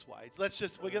whole year's wage.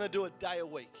 We're going to do a day a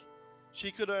week. She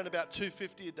could earn about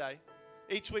 $250 a day.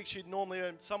 Each week she'd normally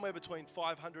earn somewhere between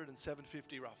 $500 and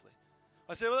 $750 roughly.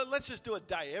 I said, well, let's just do a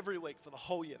day every week for the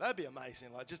whole year. That'd be amazing,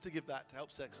 just to give that to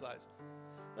help sex slaves.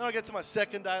 Then I get to my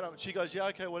second day, and she goes, yeah,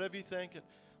 okay, whatever you think. And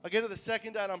I get to the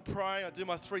second day, and I'm praying. I do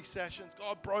my 3 sessions.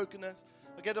 God, brokenness.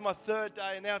 I get to my third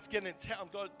day, and now it's getting intense. I'm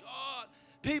going, God,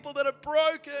 people that are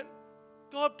broken,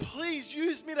 God, please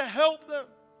use me to help them.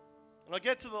 And I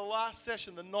get to the last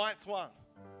session, the 9th one,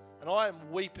 and I am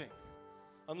weeping.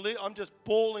 I'm just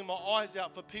bawling my eyes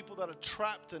out for people that are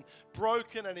trapped and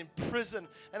broken and in prison.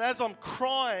 And as I'm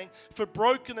crying for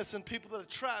brokenness and people that are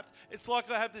trapped, it's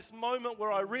like I have this moment where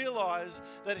I realize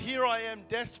that here I am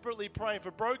desperately praying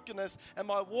for brokenness, and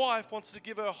my wife wants to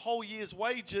give her whole year's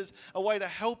wages away to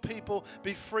help people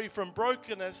be free from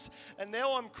brokenness. And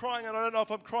now I'm crying, and I don't know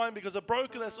if I'm crying because of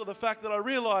brokenness or the fact that I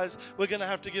realize we're going to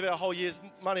have to give our whole year's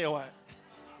money away.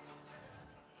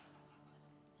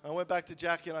 I went back to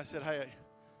Jackie and I said, hey,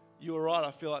 you were right. I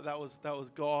feel like that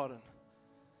was God. And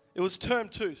it was term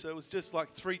 2, so it was just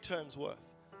like 3 terms worth.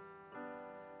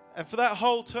 And for that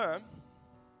whole term,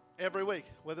 every week,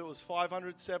 whether it was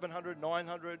 500, 700,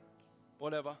 900,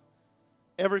 whatever,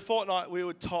 every fortnight we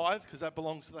would tithe, because that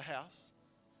belongs to the house.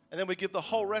 And then we give the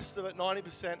whole rest of it,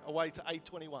 90%, away to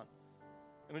 821.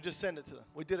 And we just send it to them.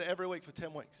 We did it every week for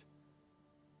 10 weeks.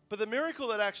 But the miracle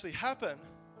that actually happened,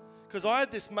 because I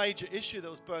had this major issue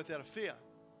that was birthed out of fear.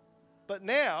 But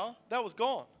now, that was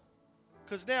gone.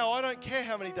 Because now I don't care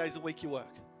how many days a week you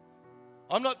work.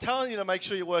 I'm not telling you to make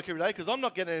sure you work every day, because I'm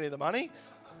not getting any of the money.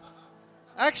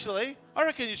 Actually, I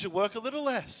reckon you should work a little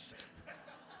less.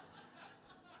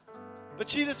 But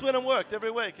she just went and worked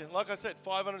every week. And like I said,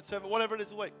 500, 700, whatever it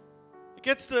is a week. It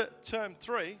gets to term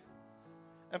 3.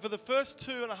 And for the first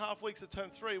 2.5 weeks of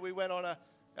term 3, we went on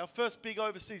our first big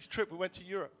overseas trip. We went to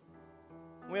Europe.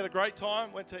 We had a great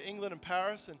time. Went to England and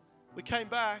Paris. And we came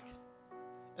back.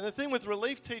 And the thing with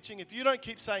relief teaching, if you don't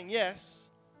keep saying yes,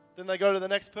 then they go to the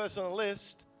next person on the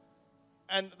list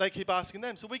and they keep asking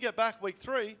them. So we get back week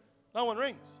 3, no one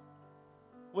rings.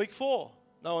 Week 4,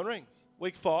 no one rings.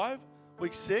 Week 5,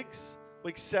 week 6,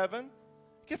 week 7.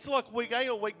 It gets to like week 8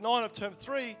 or week 9 of term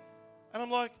 3, and I'm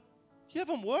like, you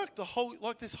haven't worked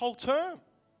this whole term.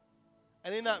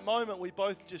 And in that moment, we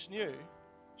both just knew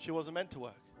she wasn't meant to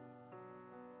work.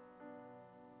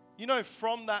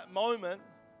 From that moment,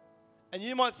 and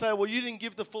you might say, well, you didn't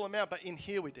give the full amount, but in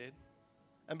here we did.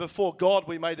 And before God,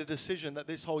 we made a decision that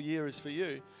this whole year is for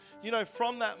you.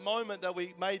 From that moment that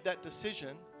we made that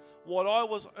decision, what I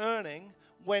was earning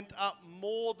went up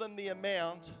more than the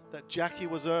amount that Jackie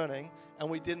was earning, and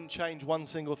we didn't change one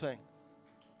single thing.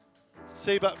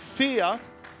 See, but fear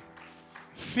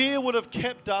would have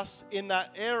kept us in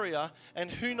that area, and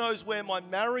who knows where my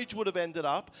marriage would have ended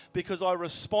up because I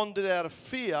responded out of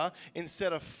fear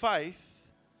instead of faith.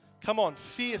 Come on,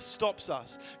 fear stops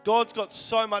us. God's got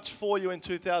so much for you in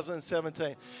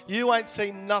 2017. You ain't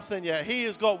seen nothing yet. He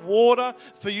has got water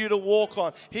for you to walk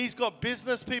on. He's got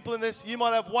business people in this. You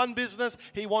might have one business.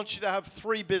 He wants you to have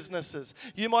 3 businesses.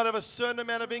 You might have a certain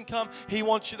amount of income. He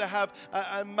wants you to have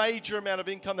a major amount of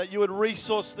income that you would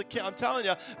resource the kingdom. I'm telling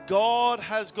you, God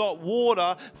has got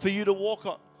water for you to walk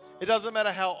on. It doesn't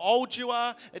matter how old you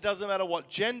are. It doesn't matter what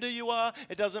gender you are.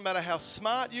 It doesn't matter how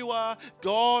smart you are.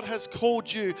 God has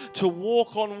called you to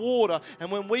walk on water. And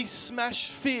when we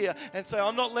smash fear and say,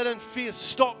 I'm not letting fear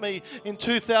stop me in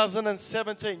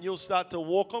 2017, you'll start to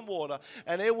walk on water.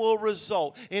 And it will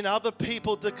result in other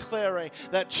people declaring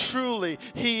that truly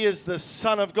He is the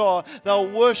Son of God. They'll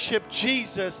worship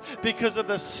Jesus because of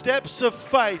the steps of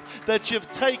faith that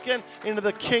you've taken into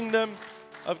the kingdom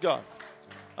of God.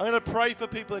 I'm going to pray for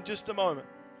people in just a moment.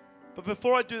 But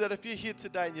before I do that, if you're here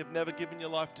today and you've never given your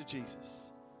life to Jesus,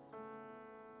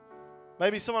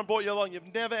 maybe someone brought you along,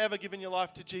 you've never ever given your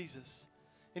life to Jesus.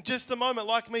 In just a moment,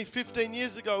 like me 15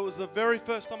 years ago, it was the very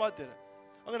first time I did it.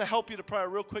 I'm going to help you to pray a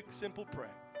real quick, simple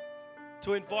prayer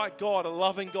to invite God, a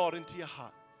loving God, into your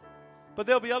heart. But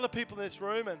there'll be other people in this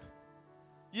room, and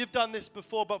you've done this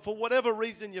before, but for whatever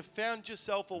reason, you've found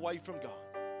yourself away from God.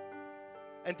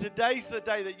 And today's the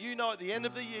day that you know at the end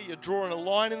of the year, you're drawing a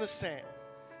line in the sand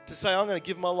to say, I'm going to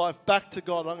give my life back to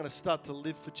God. I'm going to start to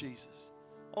live for Jesus.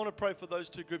 I want to pray for those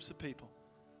 2 groups of people.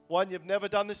 One, you've never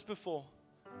done this before.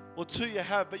 Or 2, you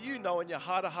have, but you know in your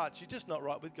heart of hearts, you're just not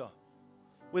right with God.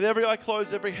 With every eye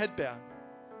closed, every head bowed.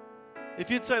 If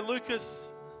you'd say,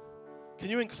 Lucas, can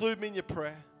you include me in your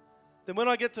prayer? Then when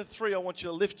I get to 3, I want you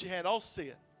to lift your hand. I'll see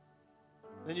it.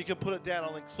 Then you can put it down.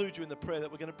 I'll include you in the prayer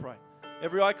that we're going to pray.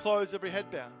 Every eye closed, every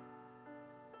head bowed.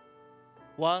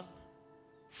 1,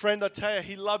 friend, I tell you,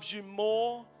 He loves you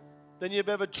more than you've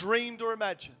ever dreamed or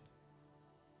imagined.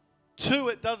 2,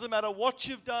 it doesn't matter what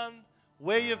you've done,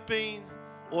 where you've been,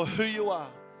 or who you are.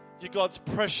 You're God's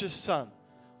precious son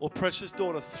or precious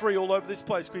daughter. 3, all over this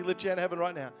place. Can you lift your hand in heaven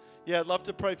right now? Yeah, I'd love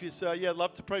to pray for you, sir. Yeah, I'd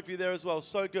love to pray for you there as well.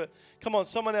 So good. Come on,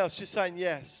 someone else just saying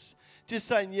yes. Just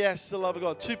saying yes to the love of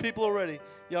God. 2 people already.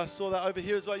 Yeah, I saw that over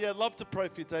here as well. Yeah, I'd love to pray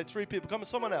for you today. 3 people. Come on,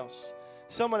 someone else.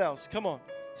 Someone else. Come on.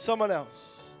 Someone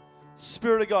else.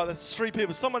 Spirit of God. That's 3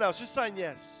 people. Someone else. Just saying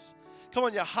yes. Come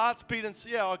on, your heart's beating.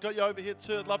 Yeah, I got you over here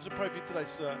too. I'd love to pray for you today,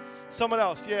 sir. Someone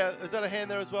else. Yeah, is that a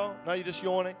hand there as well? No, you're just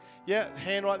yawning. Yeah,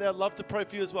 hand right there. I'd love to pray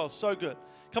for you as well. So good.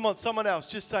 Come on, someone else.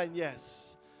 Just saying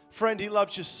yes. Friend, He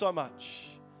loves you so much.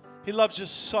 He loves you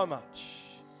so much.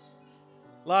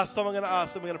 Last time I'm going to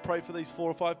ask them, we're going to pray for these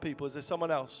 4 or 5 people. Is there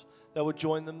someone else that would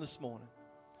join them this morning?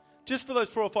 Just for those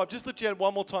 4 or 5, just lift your hand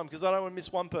one more time because I don't want to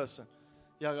miss one person.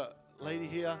 Yeah, I got lady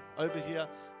here,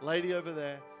 lady over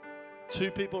there, 2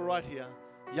 people right here,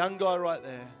 young guy right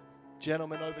there,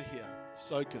 gentleman over here.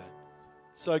 So good.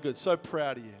 So good. So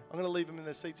proud of you. I'm going to leave them in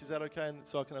their seats. Is that okay? And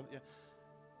so I can, yeah.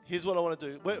 Here's what I want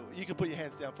to do. You can put your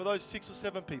hands down. For those 6 or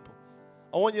 7 people,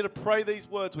 I want you to pray these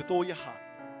words with all your heart.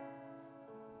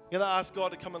 You're going to ask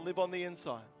God to come and live on the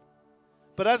inside.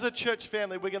 But as a church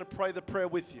family, we're going to pray the prayer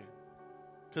with you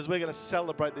because we're going to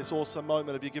celebrate this awesome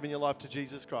moment of you giving your life to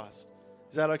Jesus Christ.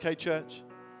 Is that okay, church?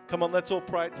 Come on, let's all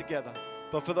pray it together.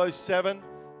 But for those 7,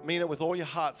 mean it with all your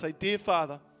heart. Say, Dear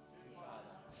Father,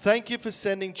 thank you for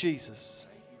sending Jesus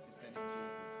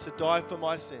to die for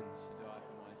my sins.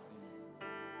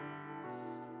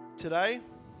 Today,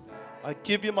 I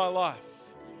give you my life.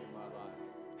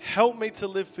 Help me to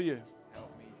live for you.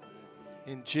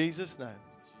 In Jesus' name.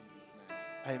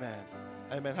 Amen.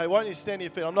 Amen. Hey, why don't you stand to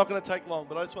your feet? I'm not going to take long,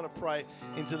 but I just want to pray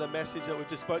into the message that we've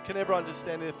just spoke. Can everyone just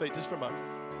stand to their feet just for a moment?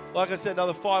 Like I said,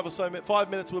 another 5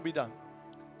 minutes we'll be done.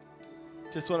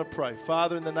 Just want to pray.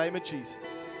 Father, in the name of Jesus,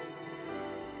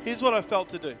 here's what I felt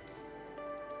to do.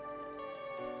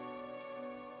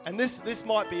 And this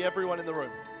might be everyone in the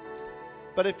room.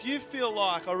 But if you feel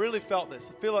like, I really felt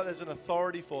this, I feel like there's an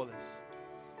authority for this.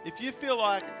 If you feel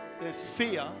like there's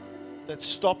fear that's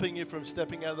stopping you from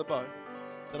stepping out of the boat,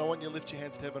 then I want you to lift your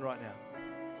hands to heaven right now.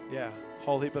 Yeah,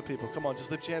 whole heap of people. Come on, just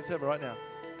lift your hands to heaven right now.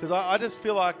 Because I just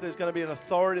feel like there's going to be an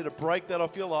authority to break that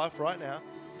off your life right now.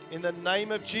 In the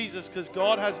name of Jesus, because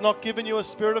God has not given you a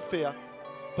spirit of fear,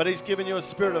 but He's given you a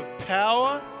spirit of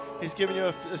power. He's given you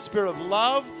a spirit of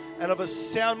love and of a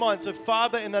sound mind. So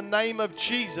Father, in the name of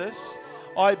Jesus,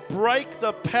 I break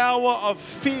the power of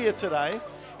fear today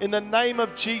in the name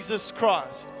of Jesus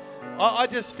Christ. I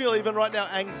just feel even right now,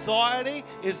 anxiety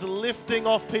is lifting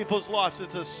off people's lives.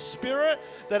 It's a spirit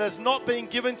that has not been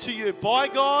given to you by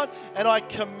God, and I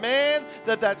command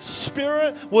that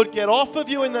spirit would get off of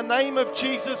you in the name of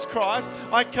Jesus Christ.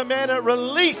 I command it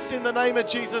release in the name of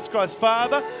Jesus Christ.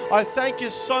 Father, I thank you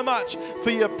so much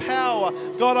for your power.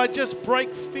 God, I just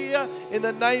break fear in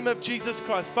the name of Jesus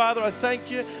Christ. Father, I thank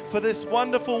you for this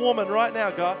wonderful woman right now,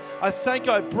 God. I thank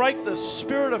you. I break the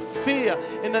spirit of fear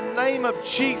in the name of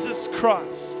Jesus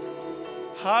Christ.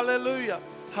 Hallelujah.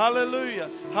 Hallelujah.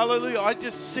 Hallelujah. I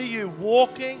just see you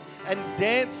walking and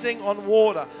dancing on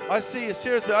water. I see you,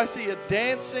 seriously, I see you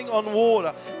dancing on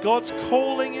water. God's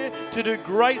calling you to do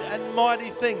great and mighty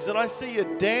things. And I see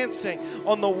you dancing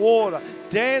on the water.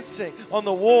 Dancing on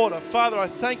the water. Father, I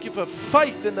thank you for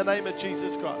faith in the name of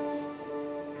Jesus Christ.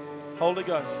 Holy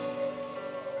Ghost.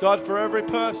 God, for every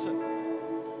person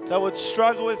that would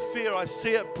struggle with fear, I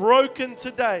see it broken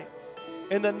today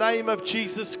in the name of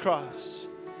Jesus Christ.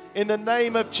 In the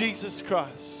name of Jesus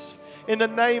Christ. In the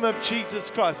name of Jesus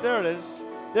Christ. There it is.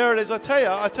 There it is. I tell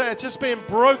you, it's just being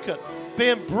broken.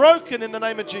 Being broken in the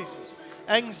name of Jesus.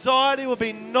 Anxiety will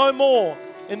be no more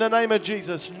in the name of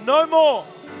Jesus. No more.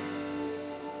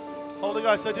 Holy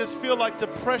Ghost, I just feel like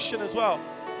depression as well.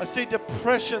 I see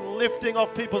depression lifting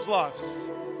off people's lives.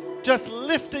 Just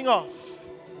lifting off.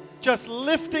 Just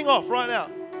lifting off right now.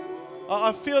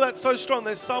 I feel that so strong.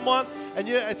 There's someone, and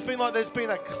it's been like there's been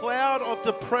a cloud of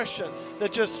depression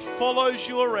that just follows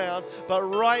you around, but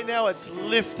right now it's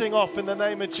lifting off in the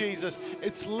name of Jesus.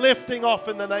 It's lifting off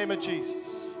in the name of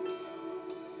Jesus.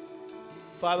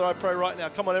 Father, I pray right now.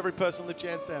 Come on, every person, lift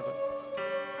your hands to heaven.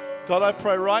 God, I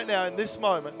pray right now in this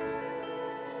moment,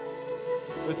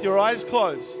 with your eyes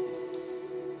closed,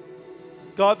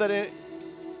 God, that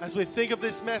as we think of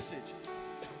this message,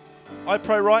 I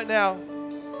pray right now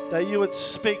that you would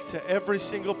speak to every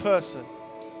single person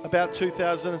about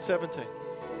 2017.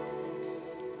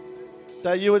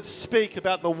 That you would speak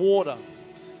about the water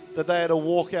that they had to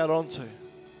walk out onto.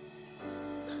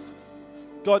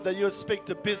 God, that you would speak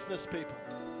to business people.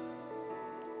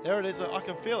 There it is, I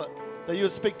can feel it. That you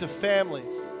would speak to families.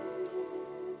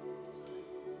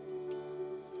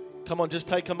 Come on, just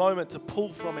take a moment to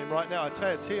pull from him right now. I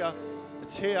tell you, it's here.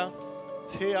 It's here.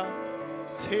 It's here.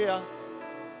 It's here.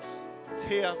 It's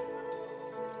here.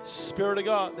 Spirit of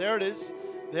God. There it is.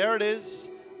 There it is.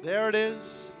 There it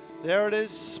is. There it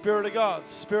is. Spirit of God.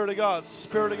 Spirit of God.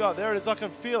 Spirit of God. There it is. I can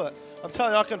feel it. I'm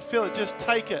telling you, I can feel it. Just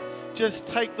take it. Just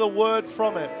take the word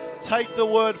from him. Take the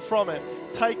word from him.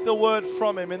 Take the word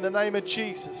from him in the name of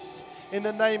Jesus. In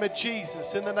the name of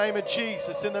Jesus. In the name of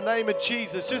Jesus. In the name of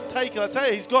Jesus. Just take it. I tell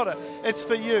you, he's got it. It's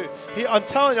for you. I'm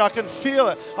telling you, I can feel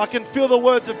it. I can feel the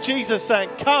words of Jesus saying,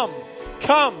 come,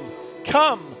 come,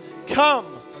 come, come,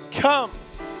 come.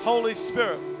 Holy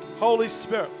Spirit, Holy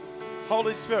Spirit,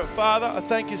 Holy Spirit. Father, I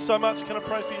thank you so much. Can I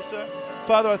pray for you, sir?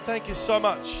 Father, I thank you so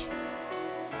much.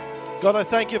 God, I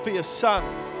thank you for your son.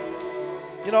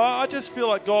 You know, I just feel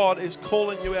like God is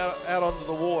calling you out onto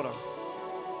the water.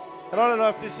 And I don't know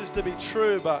if this is to be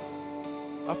true, but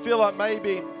I feel like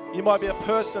maybe you might be a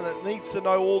person that needs to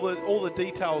know all the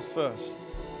details first.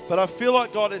 But I feel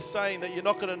like God is saying that you're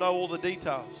not going to know all the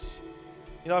details.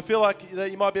 You know, I feel like that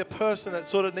you might be a person that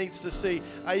sort of needs to see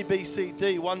A, B, C,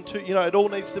 D, 1, 2. You know, it all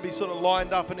needs to be sort of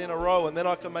lined up and in a row, and then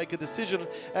I can make a decision.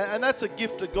 And that's a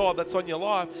gift of God that's on your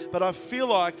life. But I feel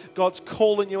like God's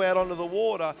calling you out onto the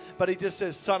water, but he just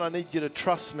says, son, I need you to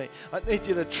trust me. I need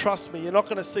you to trust me. You're not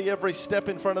going to see every step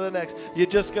in front of the next. You're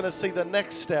just going to see the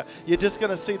next step. You're just going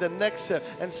to see the next step.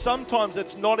 And sometimes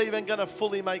it's not even going to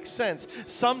fully make sense.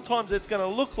 Sometimes it's going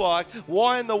to look like,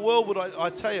 why in the world would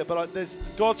I tell you? But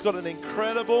God's got an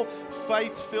incredible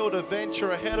faith-filled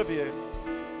adventure ahead of you.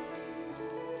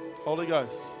 Holy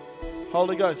Ghost.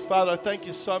 Holy Ghost. Father, I thank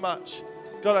you so much.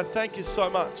 God, I thank you so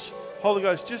much. Holy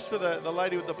Ghost, just for the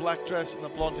lady with the black dress and the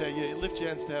blonde hair, you lift your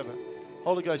hands to heaven.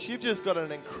 Holy Ghost, you've just got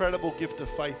an incredible gift of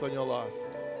faith on your life.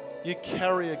 You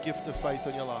carry a gift of faith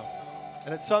on your life.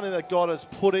 And it's something that God has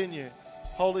put in you.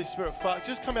 Holy Spirit, Father,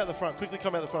 just come out the front. Quickly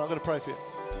come out the front. I'm going to pray for you.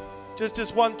 Just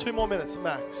 2 more minutes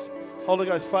max. Holy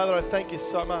Ghost, Father, I thank you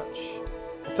so much.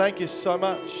 Thank you so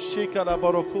much. God,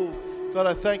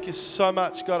 I thank you so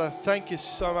much. God, I thank you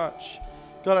so much.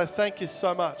 God, I thank you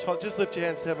so much. Just lift your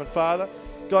hands to heaven, Father.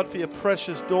 God, for your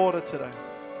precious daughter today.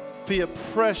 For your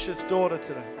precious daughter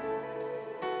today.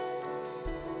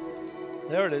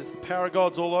 There it is. The power of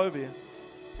God's all over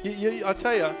you. I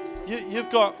tell you,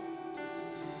 you've got,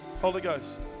 Holy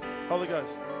Ghost, Holy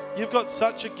Ghost. You've got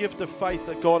such a gift of faith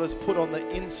that God has put on the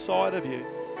inside of you.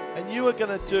 And you are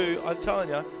going to do, I'm telling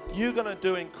you, you're going to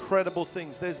do incredible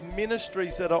things. There's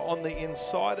ministries that are on the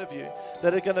inside of you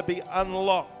that are going to be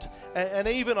unlocked. And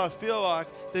even I feel like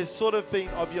there's sort of been,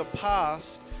 of your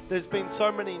past, there's been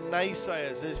so many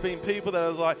naysayers. There's been people that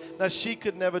are like, no, she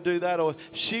could never do that, or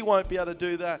she won't be able to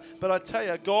do that. But I tell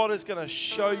you, God is going to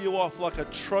show you off like a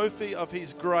trophy of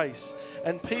His grace.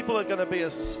 And people are going to be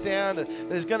astounded.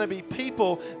 There's going to be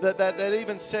people that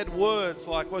even said words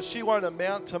like, well, she won't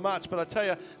amount to much. But I tell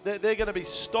you, they're going to be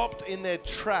stopped in their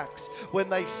tracks when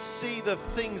they see the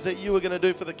things that you are going to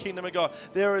do for the kingdom of God.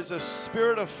 There is a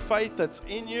spirit of faith that's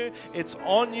in you. It's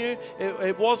on you.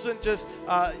 It wasn't just,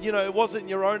 it wasn't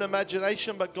your own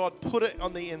imagination, but God put it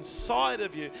on the inside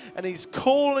of you. And He's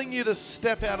calling you to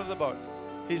step out of the boat.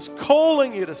 He's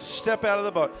calling you to step out of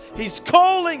the boat. He's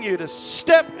calling you to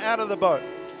step out of the boat.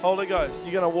 Holy Ghost,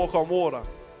 you're going to walk on water.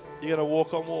 You're going to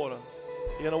walk on water.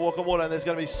 You're going to walk on water. And there's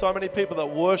going to be so many people that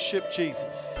worship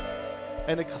Jesus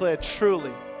and declare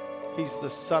truly He's the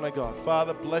Son of God.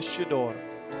 Father, bless your daughter.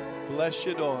 Bless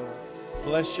your daughter.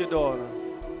 Bless your daughter.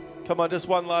 Come on, just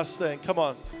one last thing. Come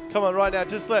on. Come on, right now.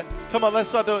 Come on,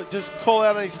 let's not do it. Just call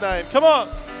out His name. Come on.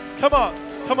 Come on.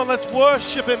 Come on, let's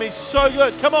worship Him. He's so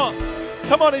good. Come on.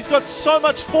 Come on, He's got so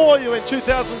much for you in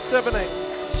 2017.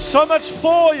 So much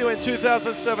for you in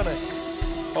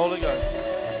 2017. Holy Ghost.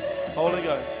 Holy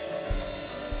Ghost.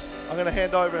 I'm going to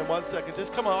hand over in 1 second.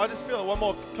 Just come on, I just feel it. One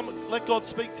more. Come on, let God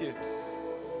speak to you.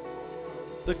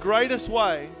 The greatest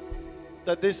way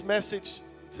that this message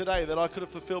today, that I could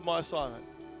have fulfilled my assignment,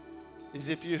 is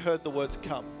if you heard the words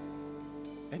come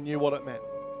and knew what it meant.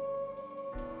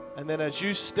 And then as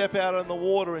you step out on the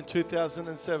water in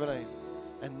 2017,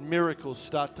 and miracles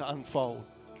start to unfold.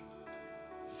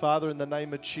 Father, in the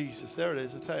name of Jesus. There it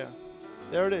is, I tell you.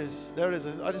 There it is. There it is.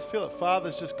 I just feel it.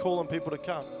 Father's just calling people to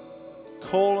come.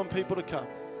 Calling people to come.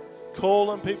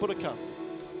 Calling people to come.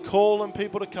 Calling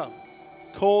people to come.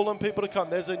 Calling people to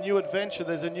come. There's a new adventure.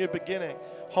 There's a new beginning.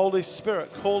 Holy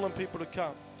Spirit, calling people to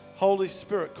come. Holy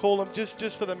Spirit, call them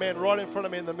just for the man right in front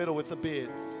of me in the middle with the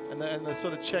beard and the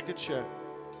sort of checkered shirt.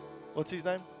 What's his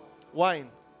name? Wayne.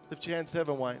 Lift your hands to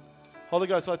heaven, Wayne. Holy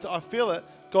Ghost, I feel it.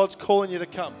 God's calling you to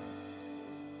come.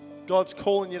 God's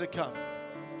calling you to come.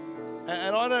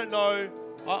 And I don't know.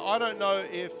 I don't know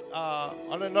if I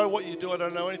don't know what you do. I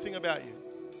don't know anything about you.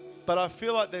 But I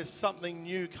feel like there's something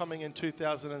new coming in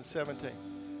 2017.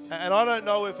 And I don't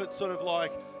know if it's sort of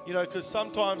like, because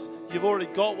sometimes you've already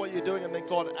got what you're doing and then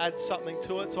God adds something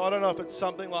to it. So I don't know if it's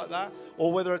something like that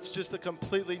or whether it's just a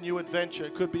completely new adventure.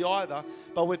 It could be either.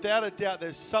 But without a doubt,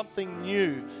 there's something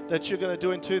new that you're going to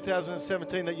do in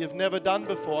 2017 that you've never done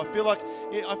before. I feel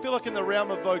like in the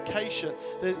realm of vocation,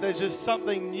 there's just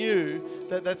something new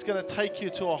that's going to take you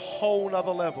to a whole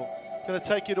nother level. It's going to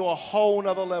take you to a whole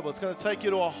nother level. It's going to take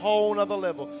you to a whole nother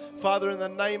level. Father, in the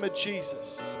name of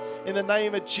Jesus,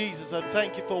 I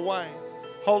thank you for Wayne.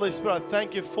 Holy Spirit, I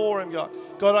thank you for him, God.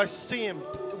 God, I see him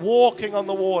walking on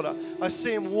the water. I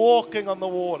see him walking on the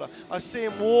water. I see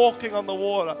him walking on the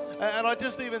water. And I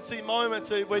just even see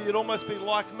moments where you'd almost be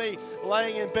like me,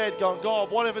 laying in bed going, God,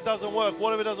 what if it doesn't work?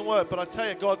 What if it doesn't work? But I tell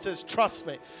you, God says, trust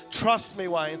me. Trust me,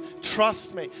 Wayne.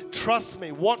 Trust me. Trust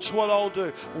me. Watch what I'll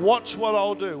do. Watch what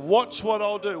I'll do. Watch what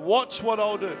I'll do. Watch what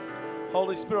I'll do.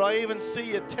 Holy Spirit, I even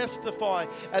see you testifying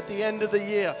at the end of the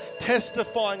year,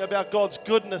 testifying about God's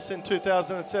goodness in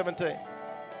 2017.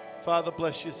 Father,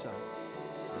 bless your son.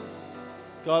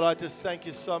 God, I just thank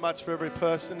you so much for every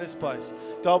person in this place.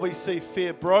 God, we see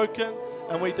fear broken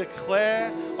and we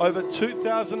declare over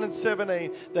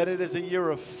 2017 that it is a year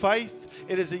of faith.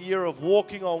 It is a year of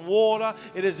walking on water.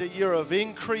 It is a year of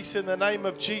increase in the name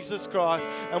of Jesus Christ.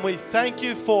 And we thank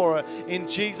you for it in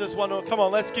Jesus' one. Come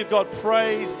on, let's give God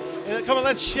praise. Come on,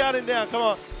 let's shout him down. Come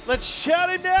on, let's shout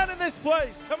him down in this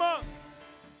place. Come on.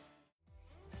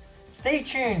 Stay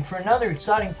tuned for another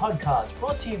exciting podcast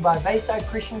brought to you by Bayside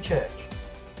Christian Church.